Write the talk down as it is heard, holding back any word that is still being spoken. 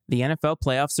The NFL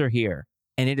playoffs are here,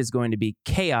 and it is going to be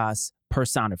chaos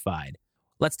personified.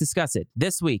 Let's discuss it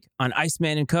this week on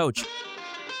Iceman and Coach.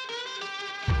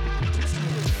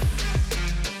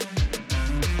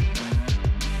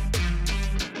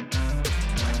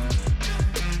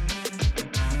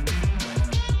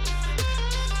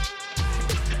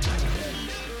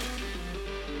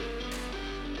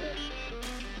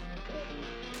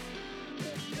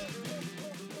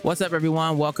 What's up,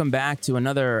 everyone? Welcome back to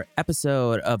another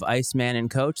episode of Iceman and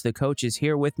Coach. The coach is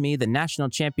here with me. The national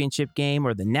championship game,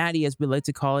 or the Natty as we like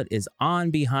to call it, is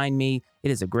on behind me. It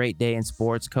is a great day in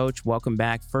sports. Coach, welcome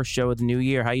back. First show of the new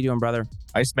year. How you doing, brother?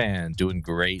 Iceman, doing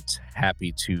great.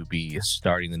 Happy to be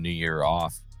starting the new year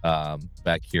off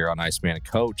back here on Iceman and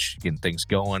Coach, getting things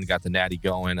going. Got the Natty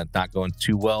going. It's not going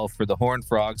too well for the Horned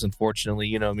Frogs, unfortunately.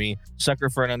 You know me, sucker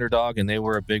for an underdog, and they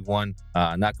were a big one.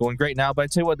 Not going great now, but I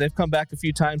tell you what, they've come back a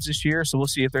few times this year, so we'll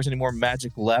see if there's any more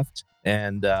magic left.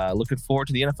 And looking forward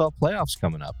to the NFL playoffs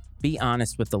coming up. Be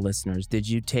honest with the listeners. Did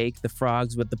you take the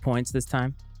Frogs with the points this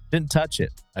time? Didn't touch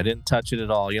it. I didn't touch it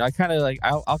at all. You know, I kind of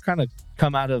I'll kind of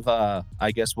come out of,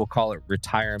 I guess we'll call it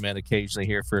retirement occasionally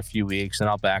here for a few weeks, and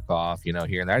I'll back off, you know,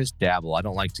 here and there. I just dabble. I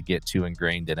don't like to get too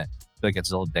ingrained in it. I feel like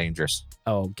it's a little dangerous.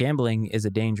 Oh, gambling is a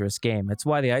dangerous game. That's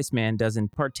why the Iceman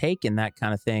doesn't partake in that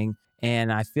kind of thing.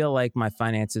 And I feel like my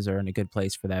finances are in a good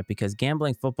place for that, because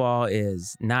gambling football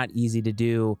is not easy to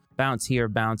do. Bounce here,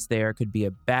 bounce there. Could be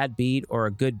a bad beat or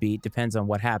a good beat. Depends on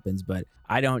what happens. But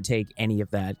I don't take any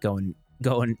of that going,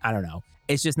 I don't know.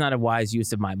 It's just not a wise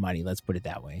use of my money. Let's put it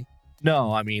that way.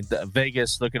 No, I mean,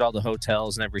 Vegas, look at all the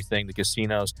hotels and everything, the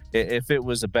casinos. If it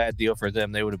was a bad deal for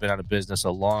them, they would have been out of business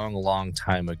a long, long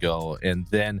time ago. And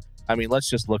then, I mean, let's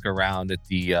just look around at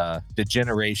the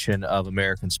generation of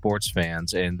American sports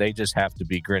fans, and they just have to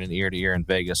be grinning ear to ear in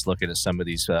Vegas looking at some of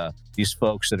these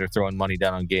folks that are throwing money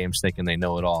down on games thinking they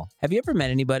know it all. Have you ever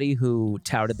met anybody who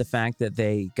touted the fact that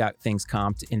they got things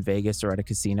comped in Vegas or at a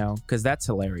casino? Because that's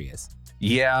hilarious.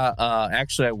 Yeah,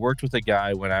 actually, I worked with a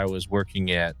guy when I was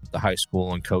working at the high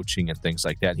school and coaching and things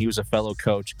like that. He was a fellow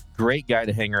coach, great guy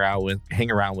to hang around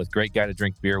with, great guy to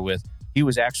drink beer with. He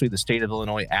was actually the state of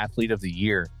Illinois Athlete of the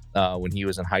Year when he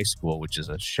was in high school, which is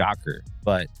a shocker.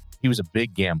 But he was a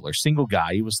big gambler, single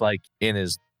guy. He was like in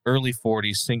his early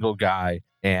 40s, single guy,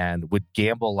 and would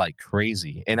gamble like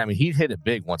crazy. And I mean, he'd hit it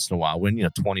big once in a while, win,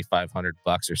 $2,500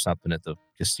 or something at the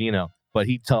casino. But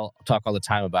he'd talk all the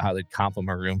time about how they'd comp him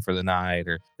a room for the night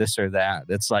or this or that.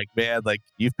 It's like, man, like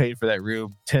you've paid for that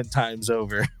room 10 times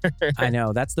over. I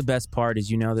know. That's the best part, is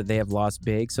that they have lost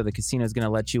big. So the casino is going to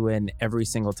let you in every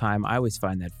single time. I always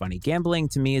find that funny. Gambling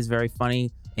to me is very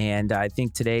funny. And I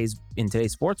think in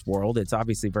today's sports world, it's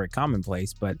obviously very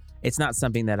commonplace, but it's not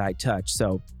something that I touch.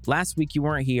 So last week you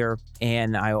weren't here,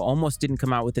 and I almost didn't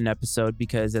come out with an episode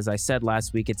because, as I said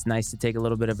last week, it's nice to take a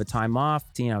little bit of a time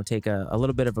off, to take a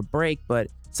little bit of a break. But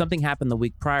something happened the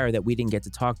week prior that we didn't get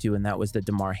to talk to, and that was the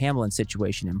Damar Hamlin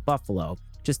situation in Buffalo.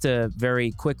 Just to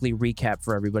very quickly recap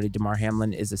for everybody, Damar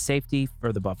Hamlin is a safety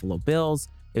for the Buffalo Bills.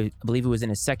 I believe it was in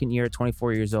his second year,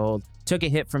 24 years old. Took a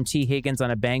hit from T. Higgins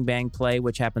on a bang-bang play,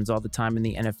 which happens all the time in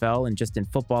the NFL and just in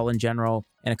football in general.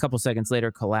 And a couple seconds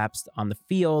later, collapsed on the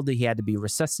field. He had to be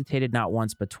resuscitated not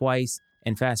once, but twice.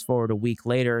 And fast forward a week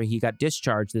later, he got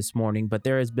discharged this morning. But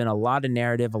there has been a lot of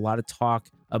narrative, a lot of talk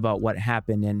about what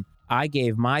happened. And I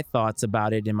gave my thoughts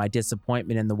about it and my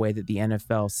disappointment in the way that the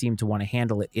NFL seemed to want to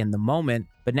handle it in the moment.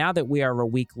 But now that we are a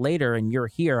week later and you're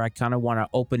here, I kind of want to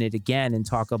open it again and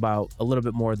talk about a little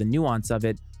bit more of the nuance of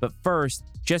it. But first,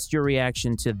 just your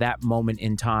reaction to that moment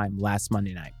in time last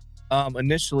Monday night.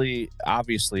 Initially,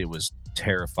 obviously, it was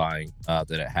terrifying that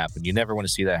it happened. You never want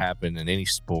to see that happen in any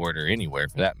sport or anywhere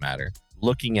for that matter.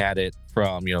 Looking at it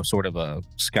from, sort of a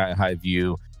sky-high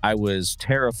view, I was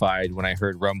terrified when I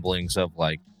heard rumblings of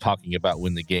talking about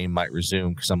when the game might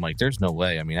resume, because I'm like, there's no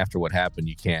way. I mean, after what happened,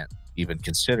 you can't even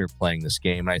consider playing this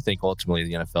game. And I think ultimately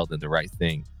the NFL did the right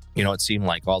thing. It seemed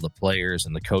like all the players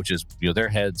and the coaches, their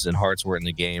heads and hearts were in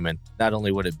the game. And not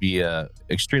only would it be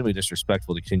extremely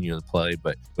disrespectful to continue to play,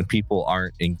 but when people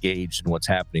aren't engaged in what's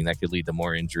happening, that could lead to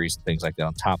more injuries and things like that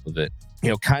on top of it.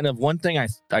 Kind of one thing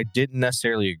I didn't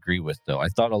necessarily agree with, though. I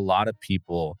thought a lot of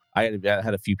people, I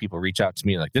had a few people reach out to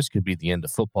me like, this could be the end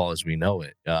of football as we know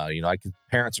it.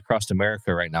 Parents across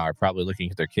America right now are probably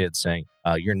looking at their kids saying,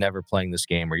 you're never playing this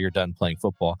game or you're done playing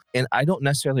football. And I don't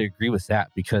necessarily agree with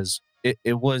that, because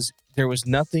there was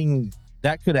nothing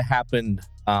that could have happened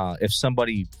if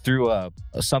somebody threw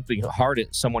something hard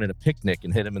at someone at a picnic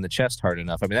and hit him in the chest hard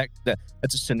enough. I mean,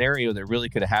 that's a scenario that really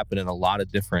could have happened in a lot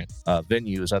of different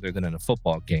venues other than in a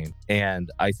football game.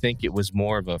 And I think it was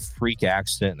more of a freak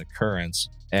accident and occurrence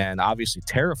and obviously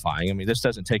terrifying. I mean, this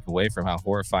doesn't take away from how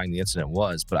horrifying the incident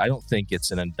was, but I don't think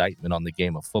it's an indictment on the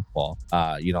game of football.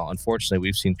 Unfortunately,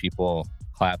 we've seen people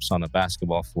collapse on a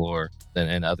basketball floor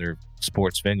and other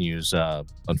sports venues,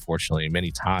 unfortunately,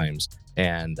 many times.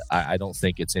 And I don't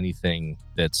think it's anything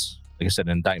that's, like I said,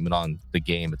 an indictment on the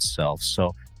game itself.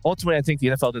 So ultimately, I think the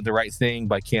NFL did the right thing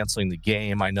by canceling the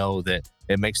game. I know that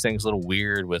it makes things a little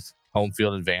weird with home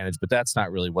field advantage, but that's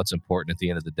not really what's important at the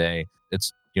end of the day.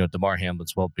 It's, Damar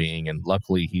Hamlin's well-being, and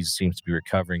luckily he seems to be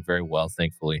recovering very well,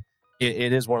 thankfully.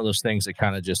 It is one of those things that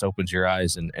kind of just opens your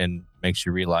eyes and makes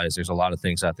you realize there's a lot of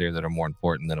things out there that are more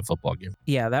important than a football game.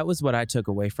 Yeah, that was what I took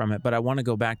away from it. But I want to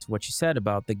go back to what you said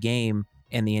about the game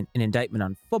and an indictment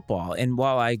on football. And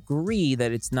while I agree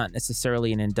that it's not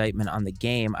necessarily an indictment on the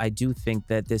game, I do think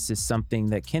that this is something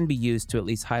that can be used to at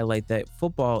least highlight that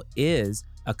football is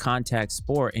a contact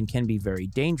sport and can be very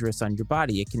dangerous on your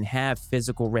body. It can have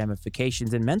physical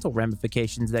ramifications and mental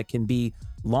ramifications that can be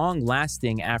long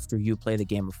lasting after you play the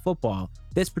game of football.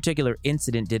 This particular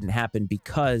incident didn't happen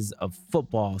because of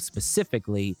football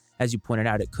specifically. As you pointed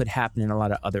out, it could happen in a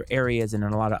lot of other areas and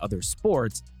in a lot of other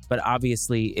sports, but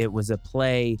obviously it was a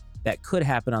play that could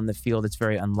happen on the field. It's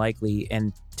very unlikely.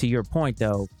 And to your point,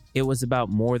 though, it was about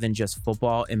more than just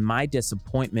football. And my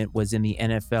disappointment was in the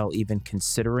NFL even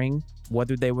considering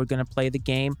whether they were going to play the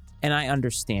game. And I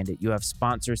understand it. You have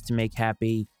sponsors to make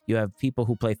happy. You have people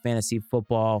who play fantasy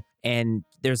football. And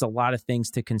there's a lot of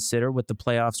things to consider with the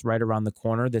playoffs right around the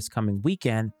corner this coming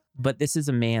weekend. But this is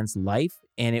a man's life,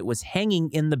 and it was hanging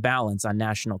in the balance on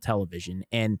national television.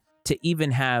 And to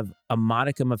even have a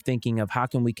modicum of thinking of how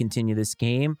can we continue this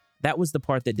game, that was the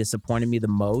part that disappointed me the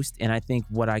most. And I think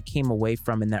what I came away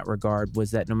from in that regard was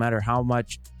that no matter how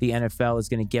much the NFL is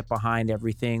going to get behind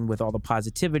everything with all the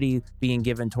positivity being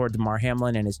given toward Damar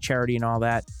Hamlin and his charity and all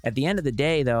that, at the end of the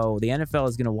day, though, the NFL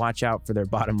is going to watch out for their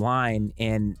bottom line,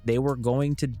 and they were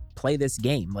going to play this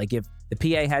game. Like if the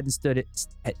PA hadn't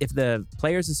if the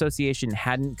Players Association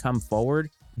hadn't come forward,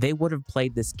 they would have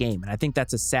played this game. And I think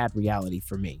that's a sad reality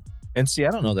for me. And see,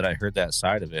 I don't know that I heard that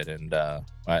side of it, and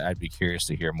I'd be curious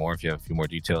to hear more if you have a few more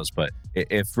details. But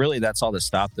if really that's all that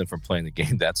stopped them from playing the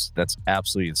game, that's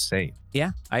absolutely insane.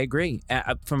 Yeah, I agree.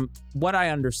 From what I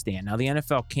understand, now the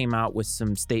NFL came out with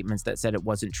some statements that said it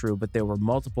wasn't true, but there were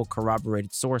multiple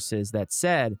corroborated sources that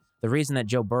said the reason that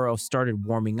Joe Burrow started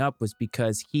warming up was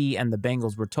because he and the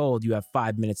Bengals were told, you have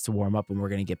 5 minutes to warm up and we're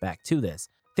going to get back to this.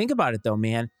 Think about it, though,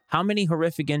 man. How many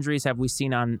horrific injuries have we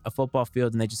seen on a football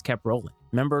field and they just kept rolling?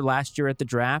 Remember last year at the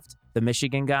draft, the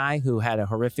Michigan guy who had a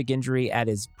horrific injury at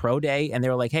his pro day, and they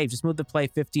were like, hey, just move the play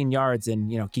 15 yards and,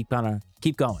 keep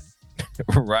going.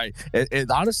 Right.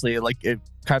 It honestly, it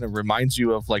kind of reminds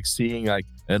you of seeing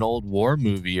an old war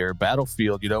movie or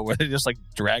Battlefield, where they're just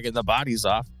dragging the bodies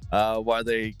off while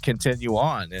they continue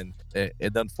on. And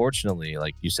it unfortunately,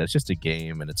 like you said, it's just a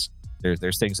game, and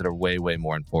there's things that are way, way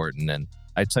more important. And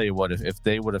I tell you what, if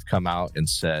they would have come out and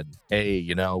said, hey,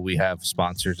 we have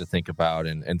sponsors to think about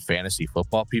and fantasy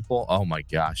football people, oh my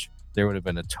gosh, there would have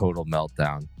been a total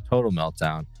meltdown.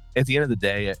 At the end of the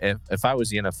day, if I was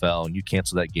the NFL and you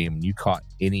canceled that game and you caught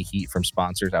any heat from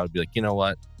sponsors, I would be like, you know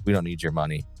what? We don't need your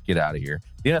money. Get out of here.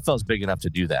 The NFL is big enough to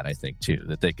do that, I think, too,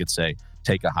 that they could say,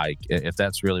 take a hike. If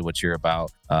that's really what you're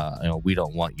about, we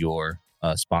don't want your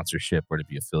sponsorship or to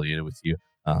be affiliated with you.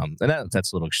 And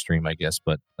that's a little extreme, I guess.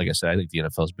 But like I said, I think the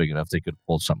NFL is big enough they could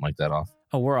pull something like that off.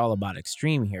 Oh, we're all about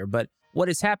extreme here. But what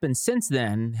has happened since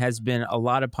then has been a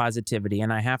lot of positivity.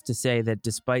 And I have to say that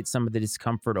despite some of the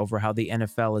discomfort over how the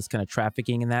NFL is kind of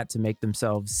trafficking in that to make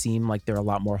themselves seem like they're a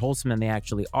lot more wholesome than they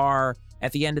actually are,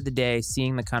 at the end of the day,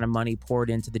 seeing the kind of money poured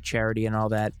into the charity and all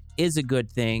that is a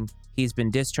good thing. He's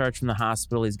been discharged from the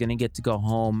hospital. He's going to get to go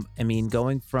home. I mean,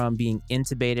 going from being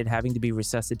intubated, having to be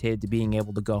resuscitated, to being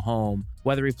able to go home,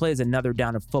 whether he plays another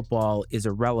down of football is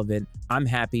irrelevant. I'm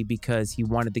happy because he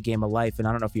wanted the game of life. And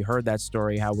I don't know if you heard that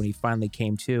story, how when he finally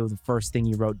came to, the first thing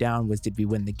he wrote down was, did we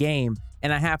win the game?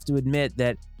 And I have to admit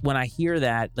that when I hear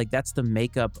that, that's the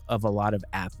makeup of a lot of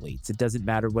athletes. It doesn't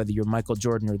matter whether you're Michael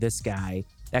Jordan or this guy.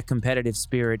 That competitive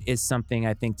spirit is something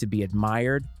I think to be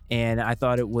admired. And I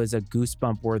thought it was a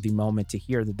goosebump worthy moment to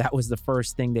hear that was the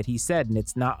first thing that he said. And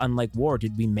it's not unlike war.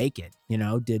 Did we make it?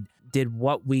 Did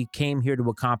what we came here to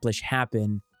accomplish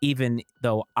happen, even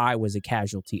though I was a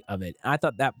casualty of it? I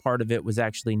thought that part of it was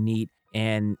actually neat.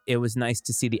 And it was nice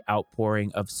to see the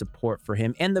outpouring of support for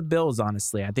him and the Bills,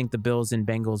 honestly. I think the Bills and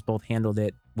Bengals both handled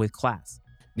it with class.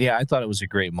 Yeah, I thought it was a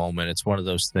great moment. It's one of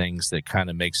those things that kind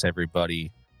of makes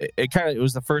everybody... It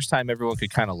was the first time everyone could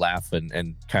kind of laugh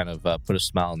and kind of put a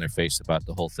smile on their face about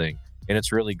the whole thing. And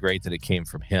it's really great that it came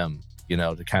from him.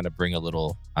 to kind of bring a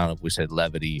little, I don't know if we said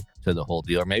levity to the whole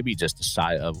deal, or maybe just a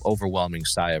sigh of overwhelming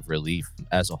sigh of relief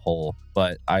as a whole.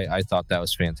 But I thought that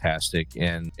was fantastic.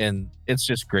 And it's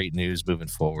just great news moving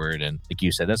forward. And like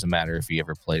you said, it doesn't matter if he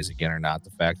ever plays again or not.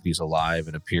 The fact that he's alive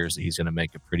and appears that he's going to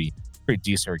make a pretty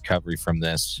decent recovery from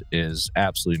this is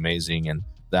absolutely amazing. And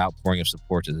the outpouring of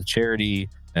support to the charity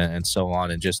and so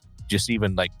on. And just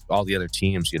even like all the other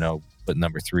teams, but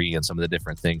number 3 and some of the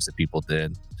different things that people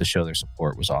did to show their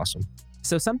support was awesome.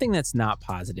 So something that's not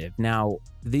positive. Now,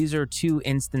 these are 2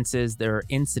 instances, there are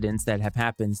incidents that have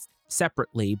happened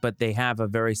separately, but they have a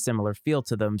very similar feel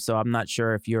to them. So I'm not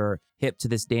sure if you're hip to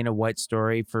this Dana White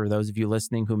story. For those of you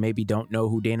listening who maybe don't know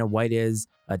who Dana White is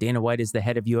the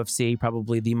head of UFC,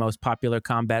 probably the most popular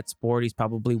combat sport. He's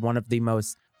probably one of the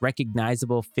most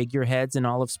recognizable figureheads in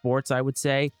all of sports, I would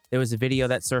say. There was a video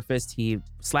that surfaced. He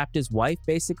slapped his wife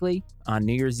basically on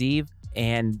New Year's Eve.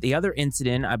 And the other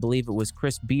incident, I believe it was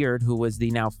Chris Beard, who was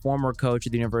the now former coach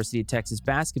of the University of Texas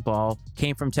basketball,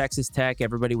 came from Texas Tech.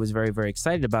 Everybody was very, very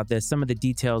excited about this. Some of the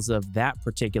details of that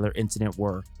particular incident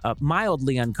were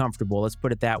mildly uncomfortable. Let's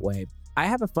put it that way. I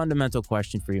have a fundamental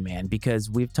question for you, man, because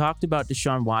we've talked about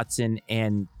Deshaun Watson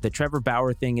and the Trevor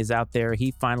Bauer thing is out there.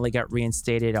 He finally got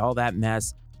reinstated, all that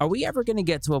mess. Are we ever going to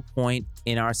get to a point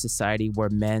in our society where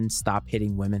men stop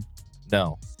hitting women?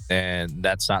 No. And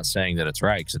that's not saying that it's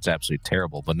right, because it's absolutely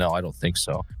terrible. But no, I don't think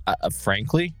so.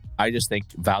 Frankly, I just think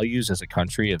values as a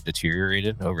country have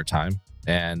deteriorated over time.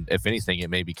 And if anything, it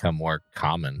may become more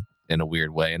common in a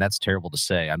weird way. And that's terrible to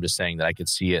say. I'm just saying that I could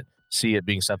see it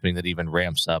being something that even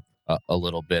ramps up a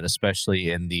little bit,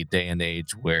 especially in the day and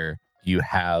age where you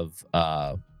have,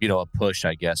 a push,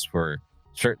 I guess, for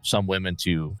some women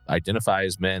to identify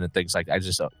as men and things like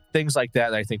things like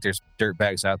that. I think there's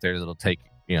dirtbags out there that'll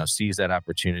seize that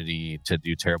opportunity to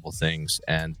do terrible things.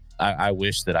 And I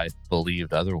wish that I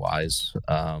believed otherwise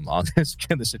on this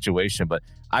kind of situation, but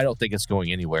I don't think it's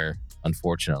going anywhere,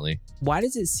 unfortunately. Why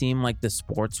does it seem like the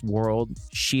sports world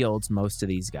shields most of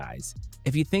these guys?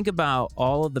 If you think about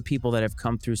all of the people that have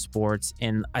come through sports,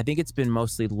 and I think it's been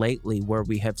mostly lately where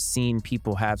we have seen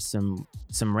people have some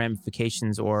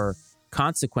ramifications or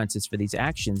consequences for these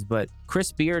actions. But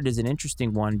Chris Beard is an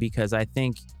interesting one, because I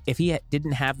think if he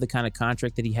didn't have the kind of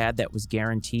contract that he had that was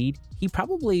guaranteed, he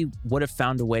probably would have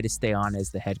found a way to stay on as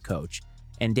the head coach.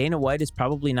 And Dana White is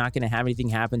probably not going to have anything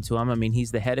happen to him. I mean,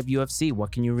 he's the head of UFC.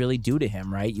 What can you really do to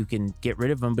him, right? You can get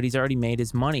rid of him, but he's already made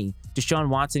his money. Deshaun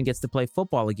Watson gets to play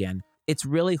football again. It's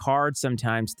really hard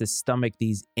sometimes to stomach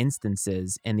these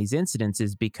instances and these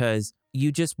incidences, because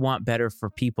you just want better for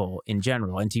people in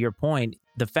general. And to your point,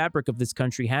 the fabric of this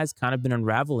country has kind of been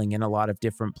unraveling in a lot of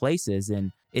different places.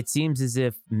 And it seems as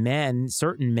if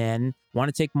certain men want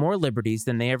to take more liberties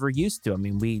than they ever used to. I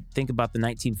mean, we think about the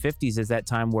 1950s as that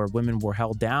time where women were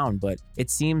held down, but it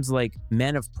seems like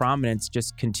men of prominence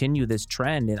just continue this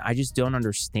trend. And I just don't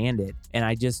understand it. And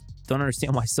I just don't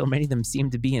understand why so many of them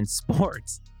seem to be in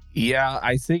sports. Yeah,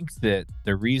 I think that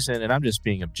the reason, and I'm just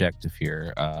being objective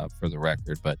here for the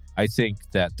record, but I think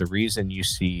that the reason you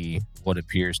see what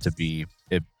appears to be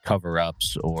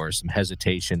cover-ups or some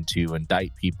hesitation to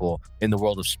indict people in the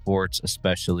world of sports,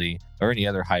 especially, or any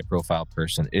other high-profile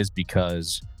person, is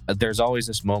because there's always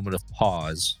this moment of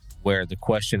pause where the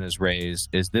question is raised,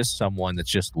 is this someone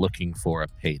that's just looking for a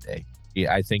payday?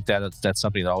 Yeah, I think that's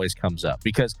something that always comes up,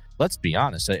 because let's be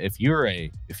honest, if you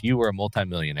were a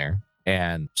multimillionaire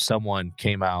and someone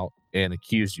came out and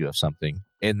accused you of something,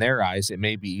 in their eyes, it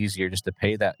may be easier just to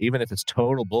pay that, even if it's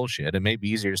total bullshit, it may be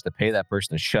easier just to pay that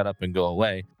person to shut up and go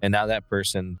away. And now that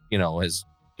person, has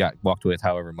walked away with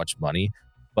however much money.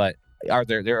 But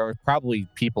there are probably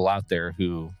people out there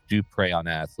who do prey on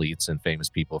athletes and famous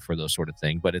people for those sort of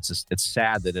things. But it's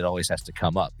sad that it always has to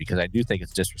come up, because I do think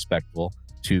it's disrespectful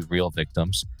to real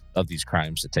victims of these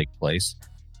crimes that take place.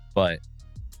 But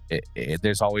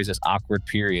there's always this awkward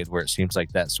period where it seems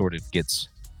like that sort of gets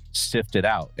sifted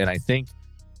out. And I think,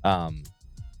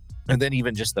 and then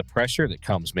even just the pressure that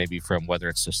comes maybe from whether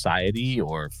it's society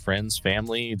or friends,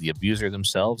 family, the abuser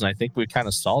themselves. And I think we kind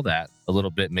of saw that a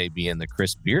little bit maybe in the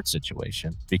Chris Beard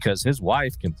situation, because his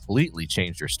wife completely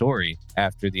changed her story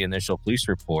after the initial police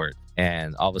report.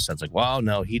 And all of a sudden it's like, well,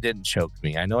 no, he didn't choke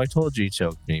me. I know I told you he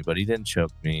choked me, but he didn't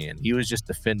choke me. And he was just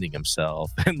defending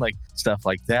himself and like stuff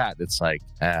like that. It's like,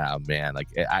 man, like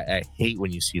I hate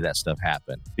when you see that stuff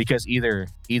happen, because either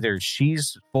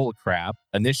she's full of crap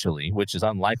initially, which is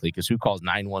unlikely, because who calls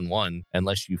 911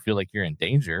 unless you feel like you're in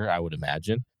danger, I would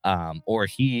imagine. Or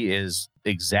he is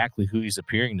exactly who he's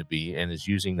appearing to be and is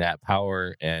using that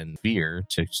power and fear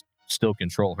to still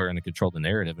control her and to control the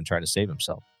narrative and try to save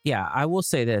himself. Yeah, I will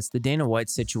say this, the Dana White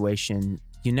situation,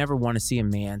 you never want to see a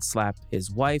man slap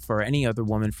his wife or any other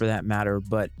woman for that matter.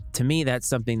 But to me, that's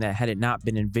something that had it not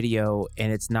been in video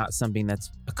and it's not something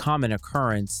that's a common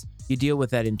occurrence, you deal with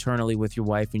that internally with your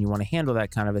wife and you want to handle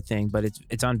that kind of a thing. But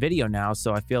it's on video now,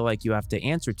 so I feel like you have to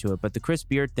answer to it. But the Chris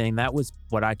Beard thing, that was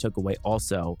what I took away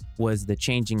also, was the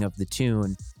changing of the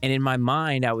tune. And in my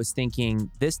mind, I was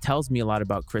thinking, this tells me a lot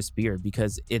about Chris Beard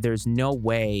because there's no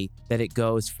way that it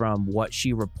goes from what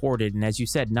she reported. And as you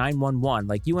said, 911,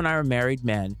 like you and I are married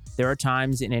men. There are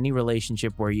times in any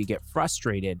relationship where you get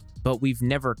frustrated, but we've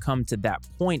never come to that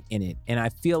point in it. And I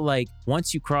feel like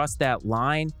once you cross that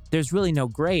line, there's really no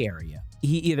gray area.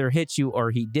 He either hit you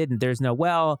or he didn't. There's no,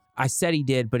 well, I said he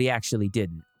did, but he actually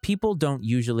didn't. People don't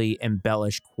usually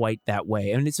embellish quite that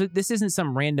way. And this isn't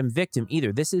some random victim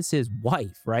either. This is his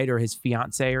wife, right? Or his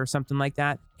fiance or something like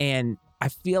that. And I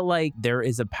feel like there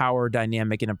is a power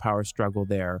dynamic and a power struggle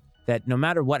there that no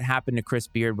matter what happened to Chris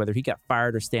Beard, whether he got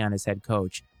fired or stay on as head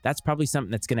coach, that's probably something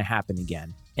that's going to happen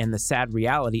again. And the sad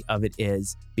reality of it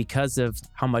is because of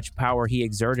how much power he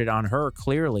exerted on her,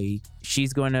 clearly,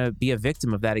 she's going to be a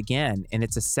victim of that again. And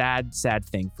it's a sad, sad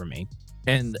thing for me.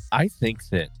 And I think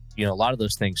that, a lot of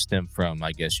those things stem from,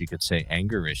 I guess you could say,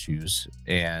 anger issues.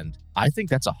 And I think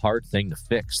that's a hard thing to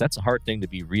fix. That's a hard thing to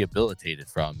be rehabilitated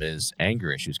from, is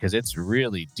anger issues, because it's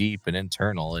really deep and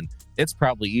internal. And it's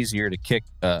probably easier to kick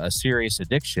a serious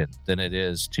addiction than it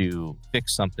is to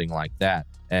fix something like that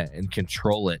and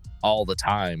control it all the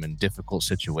time in difficult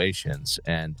situations.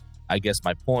 And I guess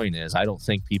my point is, I don't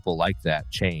think people like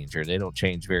that change, or they don't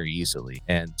change very easily.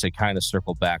 And to kind of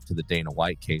circle back to the Dana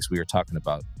White case, we were talking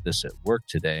about this at work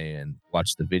today and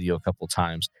watched the video a couple of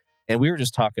times. And we were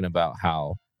just talking about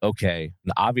how, okay,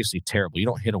 obviously terrible. You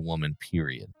don't hit a woman,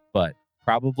 period, but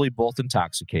probably both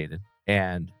intoxicated.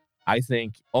 And I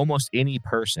think almost any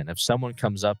person, if someone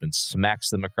comes up and smacks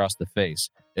them across the face,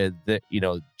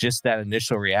 just that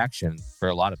initial reaction for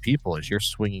a lot of people is you're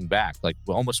swinging back, like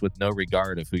almost with no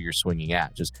regard of who you're swinging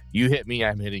at. Just, you hit me,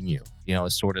 I'm hitting you.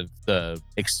 It's sort of the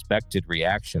expected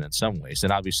reaction in some ways.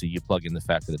 And obviously you plug in the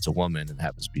fact that it's a woman and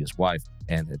happens to be his wife,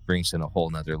 and it brings in a whole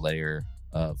nother layer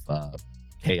of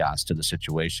chaos to the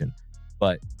situation.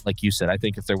 But like you said, I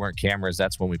think if there weren't cameras,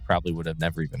 that's when we probably would have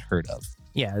never even heard of.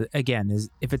 Yeah, again,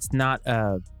 if it's not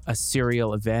a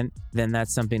serial event, then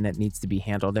that's something that needs to be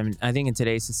handled. I mean, I think in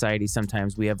today's society,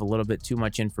 sometimes we have a little bit too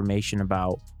much information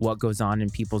about what goes on in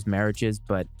people's marriages.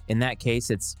 But in that case,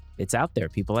 it's out there.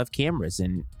 People have cameras,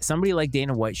 and somebody like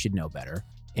Dana White should know better.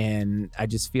 And I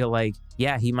just feel like,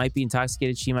 yeah, he might be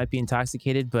intoxicated, she might be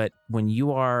intoxicated, but when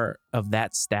you are of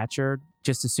that stature,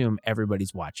 just assume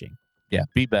everybody's watching. Yeah,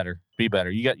 be better. Be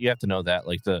better. You have to know that,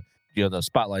 like, the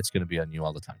spotlight's going to be on you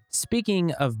all the time.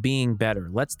 Speaking of being better,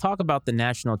 let's talk about the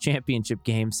national championship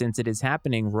game, since it is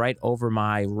happening right over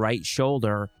my right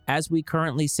shoulder. As we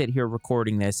currently sit here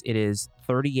recording this, it is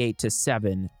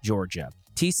 38-7 Georgia.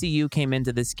 TCU came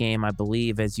into this game, I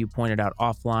believe, as you pointed out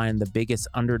offline, the biggest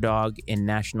underdog in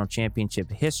national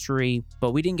championship history,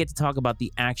 but we didn't get to talk about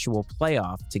the actual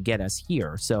playoff to get us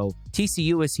here. So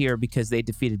TCU is here because they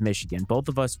defeated Michigan. Both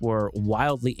of us were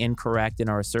wildly incorrect in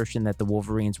our assertion that the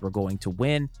Wolverines were going to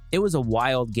win. It was a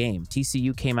wild game.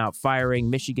 TCU came out firing.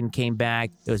 Michigan came back.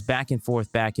 It was back and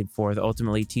forth, back and forth.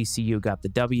 Ultimately, TCU got the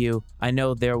W. I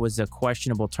know there was a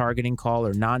questionable targeting call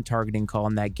or non-targeting call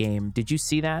in that game. Did you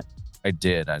see that? I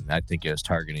did. I think it was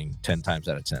targeting 10 times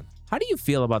out of 10. How do you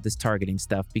feel about this targeting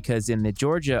stuff? Because in the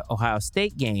Georgia-Ohio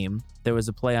State game, there was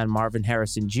a play on Marvin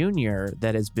Harrison Jr.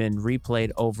 that has been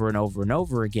replayed over and over and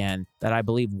over again that I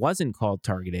believe wasn't called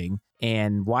targeting.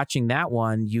 And watching that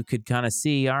one, you could kind of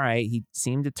see, all right, he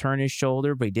seemed to turn his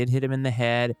shoulder, but he did hit him in the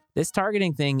head. This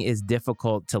targeting thing is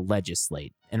difficult to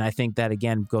legislate. And I think that,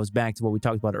 again, goes back to what we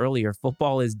talked about earlier.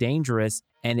 Football is dangerous,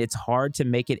 and it's hard to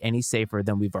make it any safer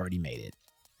than we've already made it.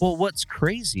 Well, what's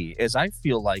crazy is I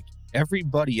feel like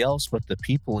everybody else but the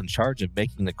people in charge of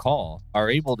making the call are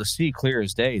able to see clear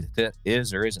as day that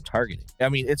is or isn't targeting. I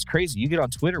mean, it's crazy. You get on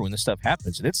Twitter when this stuff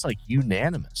happens, and it's like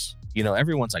unanimous.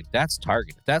 Everyone's like, that's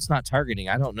targeting. If that's not targeting,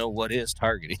 I don't know what is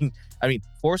targeting. I mean,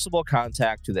 forcible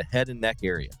contact to the head and neck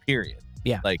area, period.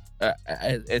 Yeah. Like,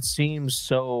 it seems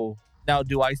so. Now,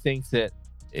 do I think that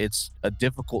it's a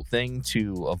difficult thing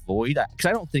to avoid? Because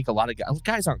I don't think a lot of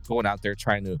guys aren't going out there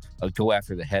trying to go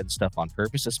after the head stuff on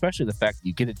purpose, especially the fact that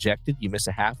you get ejected, you miss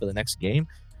a half of the next game.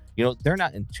 They're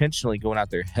not intentionally going out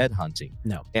there head hunting.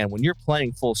 No. And when you're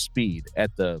playing full speed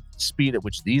at the speed at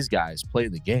which these guys play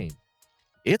the game,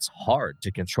 it's hard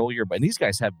to control your body. And these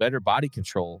guys have better body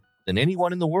control than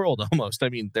anyone in the world almost. I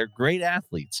mean, they're great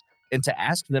athletes. And to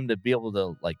ask them to be able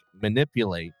to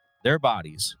manipulate their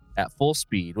bodies at full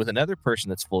speed with another person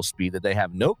that's full speed that they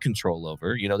have no control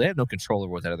over. They have no control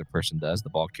over what that other person does, the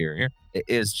ball carrier. It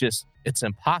is just, it's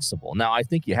impossible. Now, I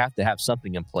think you have to have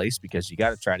something in place because you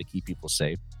got to try to keep people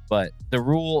safe. But the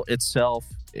rule itself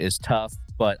is tough,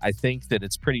 but I think that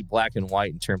it's pretty black and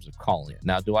white in terms of calling it.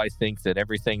 Now, do I think that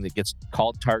everything that gets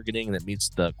called targeting that meets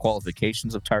the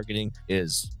qualifications of targeting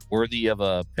is worthy of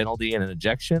a penalty and an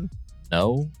ejection?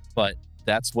 No, but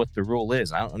that's what the rule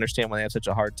is. I don't understand why they have such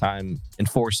a hard time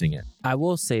enforcing it. I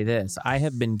will say this. I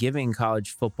have been giving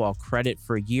college football credit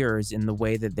for years in the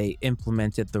way that they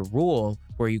implemented the rule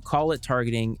where you call it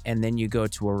targeting and then you go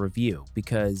to a review.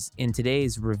 Because in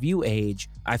today's review age,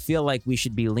 I feel like we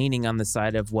should be leaning on the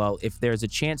side of, well, if there's a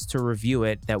chance to review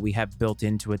it that we have built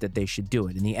into it, that they should do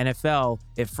it. In the NFL,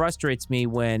 it frustrates me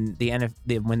when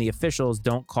the officials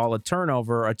don't call a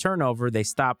turnover, they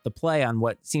stop the play on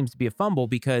what seems to be a fumble,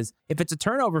 because if it's a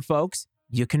turnover, folks,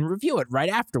 you can review it right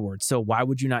afterwards. So why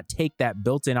would you not take that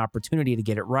built-in opportunity to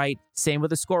get it right? Same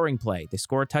with a scoring play. They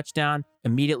score a touchdown,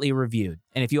 immediately reviewed.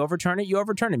 And if you overturn it,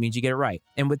 it means you get it right.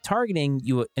 And with targeting,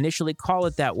 you initially call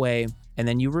it that way, and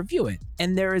then you review it.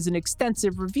 And there is an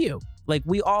extensive review. Like,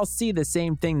 we all see the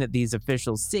same thing that these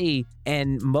officials see,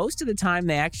 and most of the time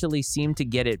they actually seem to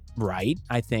get it right,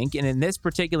 I think. And in this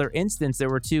particular instance, there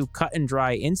were two cut and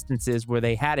dry instances where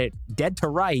they had it dead to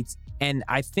rights. And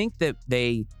I think that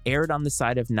they erred on the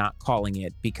side of not calling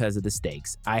it because of the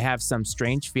stakes. I have some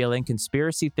strange feeling,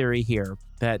 conspiracy theory here,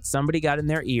 that somebody got in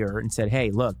their ear and said, hey,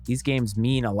 look, these games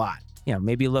mean a lot.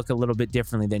 Maybe look a little bit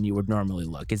differently than you would normally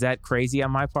look. Is that crazy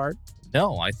on my part?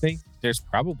 No, I think there's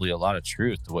probably a lot of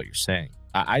truth to what you're saying.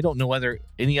 I don't know whether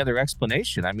any other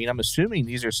explanation. I mean, I'm assuming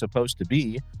these are supposed to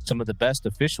be some of the best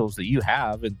officials that you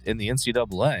have in the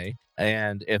NCAA.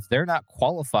 And if they're not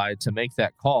qualified to make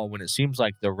that call when it seems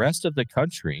like the rest of the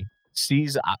country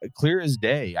sees clear as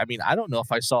day. I mean, I don't know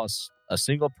if I saw a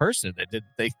single person that did.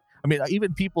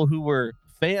 Even people who were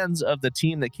fans of the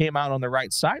team that came out on the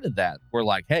right side of that were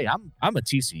like, hey, I'm a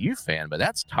TCU fan, but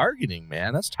that's targeting,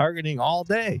 man. That's targeting all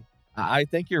day. I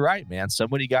think you're right, man.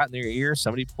 Somebody got in their ear.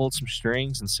 Somebody pulled some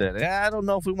strings and said, I don't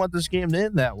know if we want this game to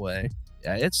end that way.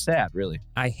 Yeah, it's sad, really.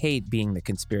 I hate being the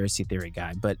conspiracy theory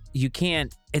guy, but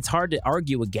it's hard to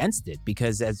argue against it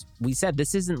because, as we said,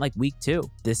 this isn't like week 2.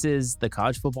 This is the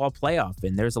college football playoff,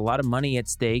 and there's a lot of money at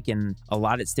stake and a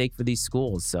lot at stake for these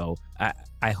schools. So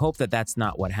I hope that that's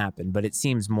not what happened, but it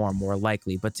seems more and more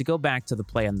likely. But to go back to the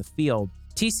play on the field,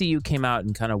 TCU came out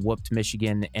and kind of whooped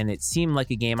Michigan, and it seemed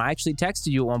like a game. I actually texted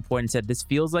you at one point and said, this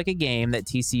feels like a game that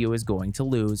TCU is going to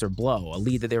lose or blow, a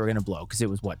lead that they were going to blow, because it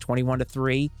was,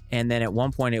 21-3? And then at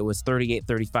one point it was 38-35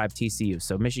 TCU,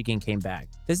 so Michigan came back.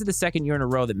 This is the second year in a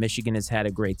row that Michigan has had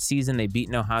a great season. They've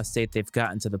beaten Ohio State. They've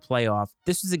gotten to the playoff.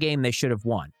 This was a game they should have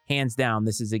won. Hands down,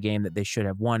 this is a game that they should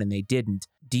have won, and they didn't.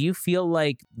 Do you feel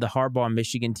like the Harbaugh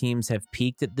Michigan teams have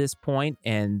peaked at this point,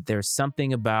 and there's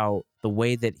something about the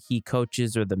way that he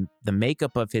coaches or the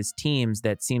makeup of his teams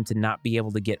that seem to not be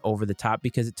able to get over the top,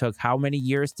 because it took how many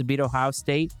years to beat Ohio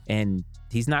State? And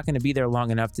he's not going to be there long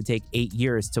enough to take 8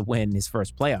 years to win his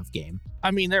first playoff game.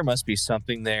 I mean, there must be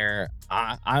something there.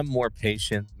 I'm more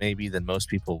patient maybe than most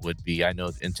people would be. I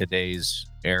know in today's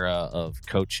era of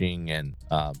coaching and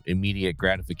immediate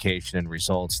gratification and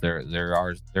results,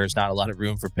 there's not a lot of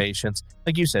room for patience.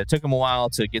 Like you said, it took him a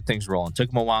while to get things rolling. It took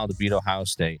him a while to beat Ohio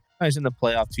State. He's in the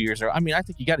playoff 2 years. I mean, I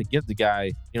think you got to give the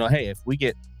guy, hey, if we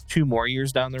get 2 more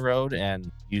years down the road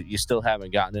and you still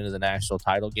haven't gotten into the national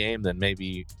title game, then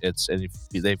maybe and if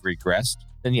they've regressed,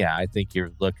 then yeah, I think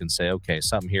you look and say, okay,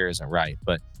 something here isn't right.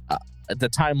 But the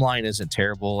timeline isn't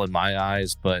terrible in my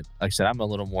eyes, but like I said, I'm a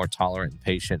little more tolerant and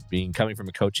patient coming from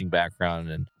a coaching background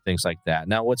and things like that.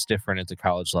 Now, what's different at the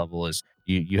college level is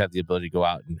you have the ability to go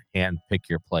out and hand pick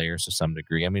your players to some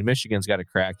degree. I mean, Michigan's got to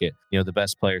crack it, the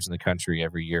best players in the country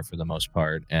every year for the most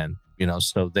part. And,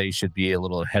 so they should be a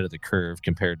little ahead of the curve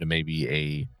compared to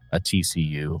maybe a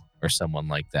TCU or someone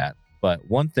like that. But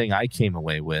one thing I came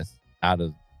away with out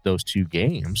of those 2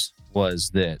 games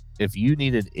was that if you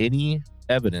needed any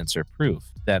evidence or proof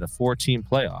that a 4-team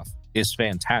playoff is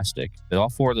fantastic, that all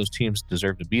 4 of those teams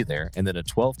deserve to be there, and that a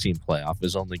 12-team playoff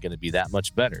is only going to be that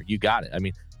much better, you got it. I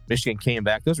mean, Michigan came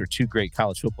back. Those were 2 great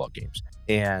college football games,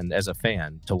 and as a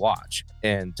fan to watch,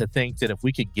 and to think that if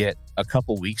we could get a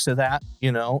couple weeks of that,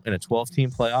 in a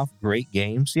 12-team playoff, great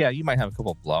games. Yeah, you might have a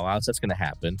couple of blowouts. That's going to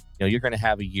happen. You're going to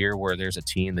have a year where there's a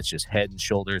team that's just head and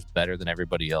shoulders better than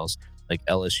everybody else, like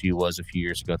LSU was a few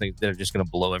years ago. I think they're just going to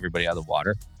blow everybody out of the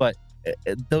water. But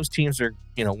those teams are,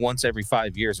 once every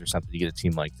 5 years or something, you get a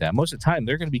team like that. Most of the time,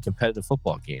 they're going to be competitive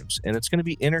football games, and it's going to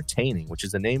be entertaining, which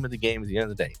is the name of the game at the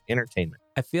end of the day, entertainment.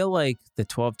 I feel like the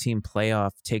 12-team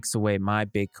playoff takes away my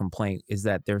big complaint is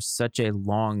that there's such a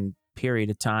long period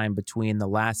of time between the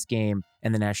last game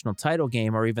and the national title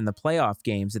game or even the playoff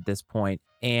games at this point.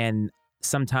 And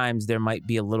sometimes there might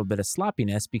be a little bit of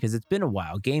sloppiness because it's been a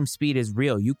while. Game speed is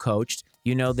real. You coached.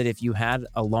 You know that if you had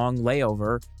a long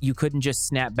layover, you couldn't just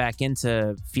snap back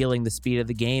into feeling the speed of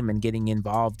the game and getting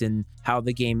involved in how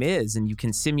the game is. And you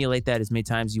can simulate that as many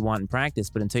times as you want in practice,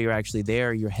 but until you're actually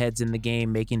there, your head's in the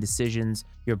game, making decisions,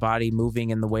 your body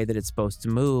moving in the way that it's supposed to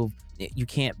move, you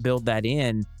can't build that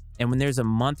in. And when there's a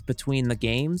month between the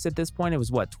games at this point, it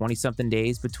was what, 20 something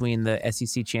days between the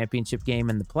SEC championship game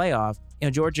and the playoff.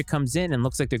 Georgia comes in and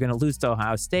looks like they're going to lose to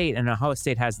Ohio State, and Ohio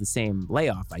State has the same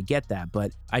layoff. I get that,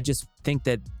 but I just think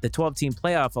that the 12-team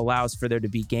playoff allows for there to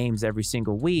be games every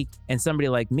single week, and somebody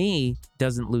like me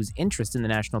doesn't lose interest in the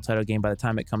national title game by the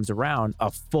time it comes around a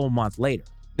full month later.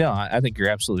 No, I think you're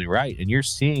absolutely right. And you're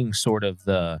seeing sort of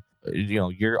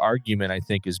your argument, I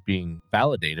think, is being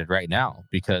validated right now,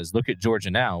 because look at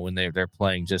Georgia now when they're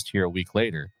playing just here a week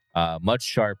later. Much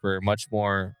sharper, much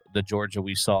more the Georgia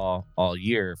we saw all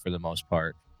year for the most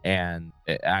part. And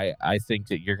I think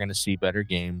that you're going to see better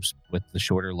games with the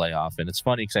shorter layoff. And it's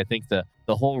funny because I think the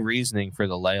whole reasoning for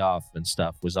the layoff and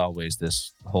stuff was always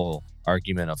this whole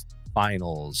argument of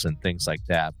finals and things like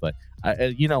that. But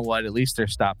you know what? At least they're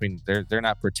stopping. They're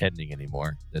not pretending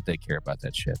anymore that they care about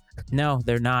that shit. No,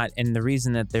 they're not. And the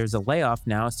reason that there's a layoff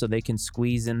now is so they can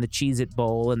squeeze in the Cheez-It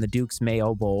Bowl and the Duke's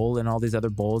Mayo Bowl and all these other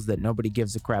bowls that nobody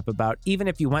gives a crap about. Even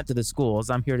if you went to the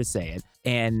schools, I'm here to say it.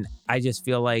 And I just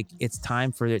feel like it's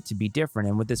time for it to be different.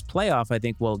 And with this playoff, I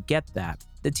think we'll get that.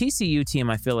 The TCU team,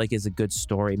 I feel like, is a good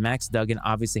story. Max Duggan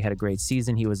obviously had a great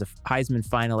season. He was a Heisman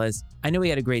finalist. I knew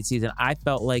he had a great season. I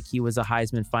felt like he was a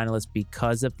Heisman finalist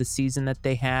because of the season that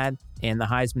they had. And the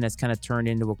Heisman has kind of turned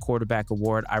into a quarterback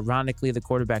award. Ironically, the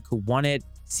quarterback who won it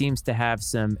seems to have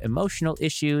some emotional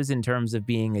issues in terms of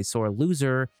being a sore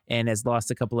loser and has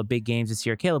lost a couple of big games this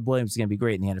year. Caleb Williams is going to be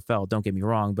great in the NFL, don't get me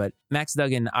wrong, but Max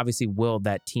Duggan obviously willed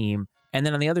that team. And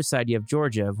then on the other side, you have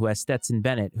Georgia, who has Stetson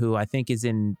Bennett, who I think is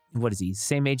in, what is he,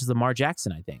 same age as Lamar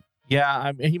Jackson, I think. Yeah,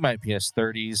 I mean, he might be in his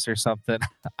 30s or something.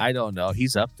 I don't know.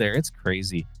 He's up there. It's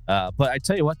crazy. But I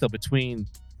tell you what, though, between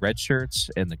red shirts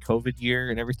and the COVID year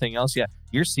and everything else, yeah,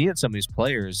 you're seeing some of these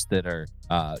players that are,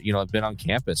 have been on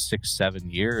campus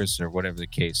 6-7 years or whatever the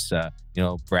case.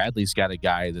 Bradley's got a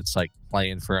guy that's like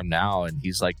playing for him now, and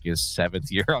he's like his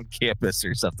 7th year on campus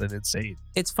or something insane.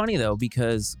 It's funny, though,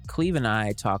 because Cleve and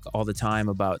I talk all the time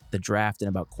about the draft and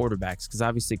about quarterbacks, because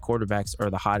obviously quarterbacks are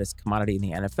the hottest commodity in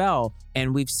the NFL,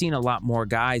 and we've seen a lot more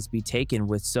guys be taken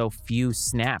with so few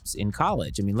snaps in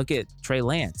college. I mean, look at Trey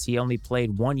Lance. He only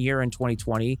played 1 year in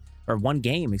 2020, or one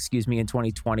game, in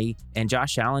 2020, and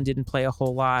Josh Allen didn't play a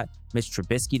whole lot. Mitch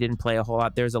Trubisky didn't play a whole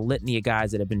lot. There's a litany of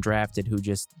guys that have been drafted who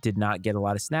just did not get a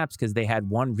lot of snaps because they had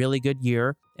one really good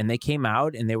year and they came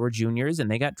out and they were juniors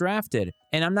and they got drafted.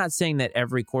 And I'm not saying that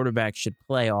every quarterback should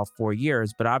play all 4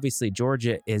 years, but obviously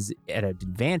Georgia is at an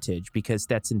advantage because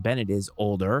Stetson Bennett is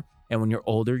older. And when you're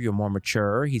older, you're more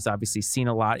mature. He's obviously seen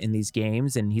a lot in these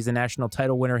games and he's a national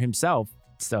title winner himself.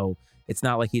 So it's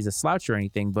not like he's a slouch or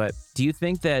anything, but do you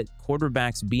think that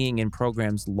quarterbacks being in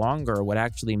programs longer would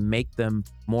actually make them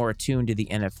more attuned to the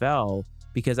NFL?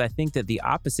 Because I think that the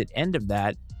opposite end of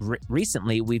that,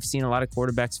 recently, we've seen a lot of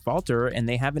quarterbacks falter and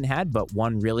they haven't had but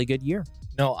one really good year.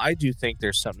 No, I do think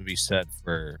there's something to be said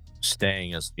for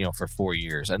staying for 4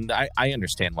 years. And I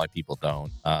understand why people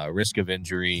don't. Risk of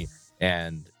injury.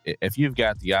 And if you've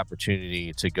got the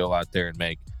opportunity to go out there and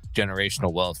make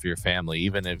generational wealth for your family,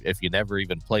 even if you never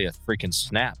even play a freaking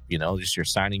snap, just your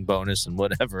signing bonus and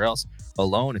whatever else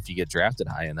alone, if you get drafted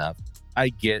high enough, I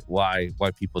get why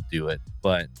people do it.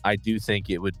 But I do think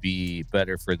it would be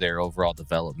better for their overall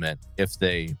development if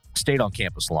they stayed on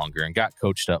campus longer and got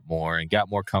coached up more and got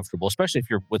more comfortable, especially if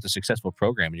you're with a successful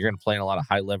program and you're going to play in a lot of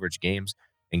high leverage games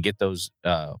and get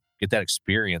that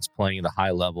experience playing at a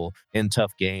high level in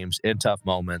tough games, in tough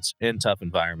moments, in tough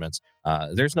environments.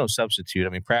 There's no substitute. I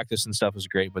mean, practice and stuff is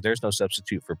great, but there's no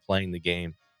substitute for playing the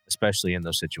game, especially in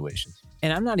those situations.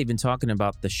 And I'm not even talking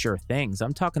about the sure things.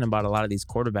 I'm talking about a lot of these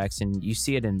quarterbacks, and you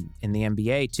see it in the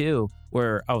NBA too,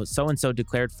 where, so-and-so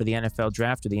declared for the NFL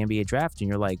draft or the NBA draft, and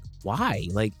you're like, why?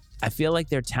 Like, I feel like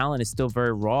their talent is still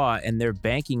very raw and they're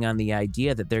banking on the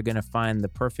idea that they're going to find the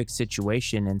perfect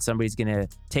situation and somebody's going to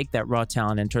take that raw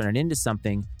talent and turn it into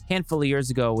something. handful of years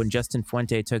ago when Justin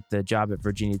Fuente took the job at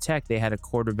Virginia Tech, they had a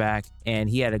quarterback and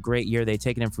he had a great year. They'd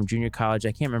taken him from junior college.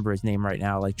 I can't remember his name right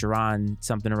now, like Jerron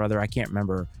something or other. I can't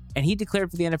remember. And he declared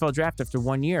for the NFL draft after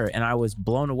 1 year. And I was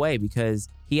blown away because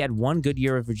he had one good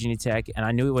year at Virginia Tech and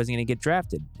I knew he wasn't going to get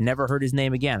drafted. Never heard his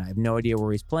name again. I have no idea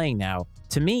where he's playing now.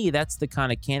 To me, that's the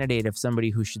kind of candidate of somebody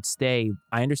who should stay.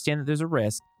 I understand that there's a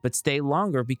risk, but stay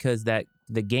longer because that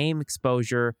the game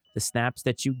exposure, the snaps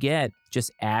that you get just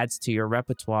adds to your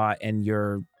repertoire and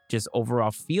your just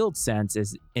overall field sense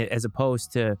as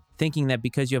opposed to thinking that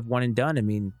because you have one and done. I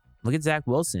mean, look at Zach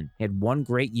Wilson. He had one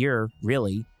great year,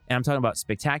 really. And I'm talking about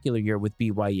spectacular year with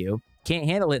BYU. Can't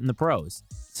handle it in the pros.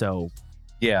 So,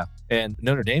 yeah. And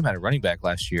Notre Dame had a running back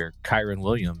last year. Kyron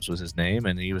Williams was his name,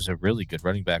 and he was a really good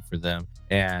running back for them.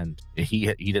 And he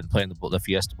didn't play in the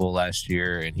Fiesta Bowl last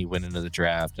year, and he went into the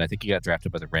draft. And I think he got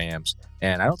drafted by the Rams.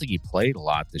 And I don't think he played a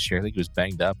lot this year. I think he was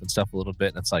banged up and stuff a little bit.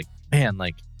 And it's like, man,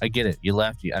 like, I get it. You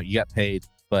left, you got paid.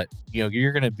 But,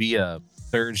 you're going to be a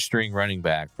third string running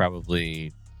back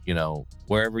probably,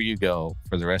 wherever you go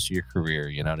for the rest of your career.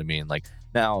 You know what I mean? Like,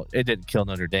 now, it didn't kill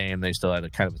Notre Dame. They still had a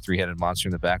kind of a three-headed monster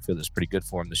in the backfield that's pretty good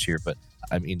for him this year. But,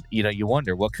 I mean, you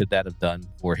wonder what could that have done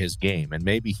for his game? And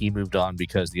maybe he moved on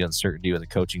because the uncertainty with the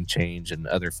coaching change and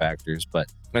other factors.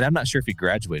 But I'm not sure if he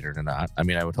graduated or not. I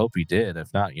mean, I would hope he did.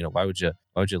 If not, why would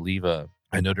you leave a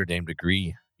Notre Dame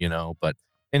degree, But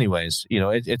anyways,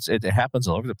 it happens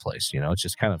all over the place. It's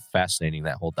just kind of fascinating,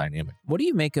 that whole dynamic. What do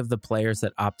you make of the players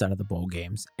that opt out of the bowl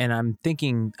games? And I'm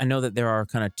thinking, I know that there are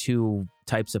kind of two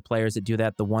types of players that do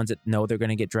that. The ones that know they're going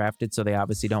to get drafted, so they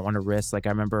obviously don't want to risk. Like I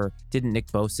remember, didn't Nick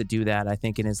Bosa do that, I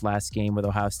think, in his last game with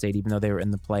Ohio State, even though they were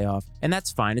in the playoff? And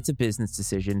that's fine. It's a business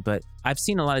decision. But I've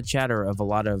seen a lot of chatter of a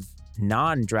lot of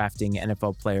non-drafting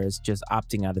NFL players just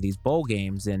opting out of these bowl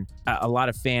games. And a lot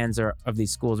of fans of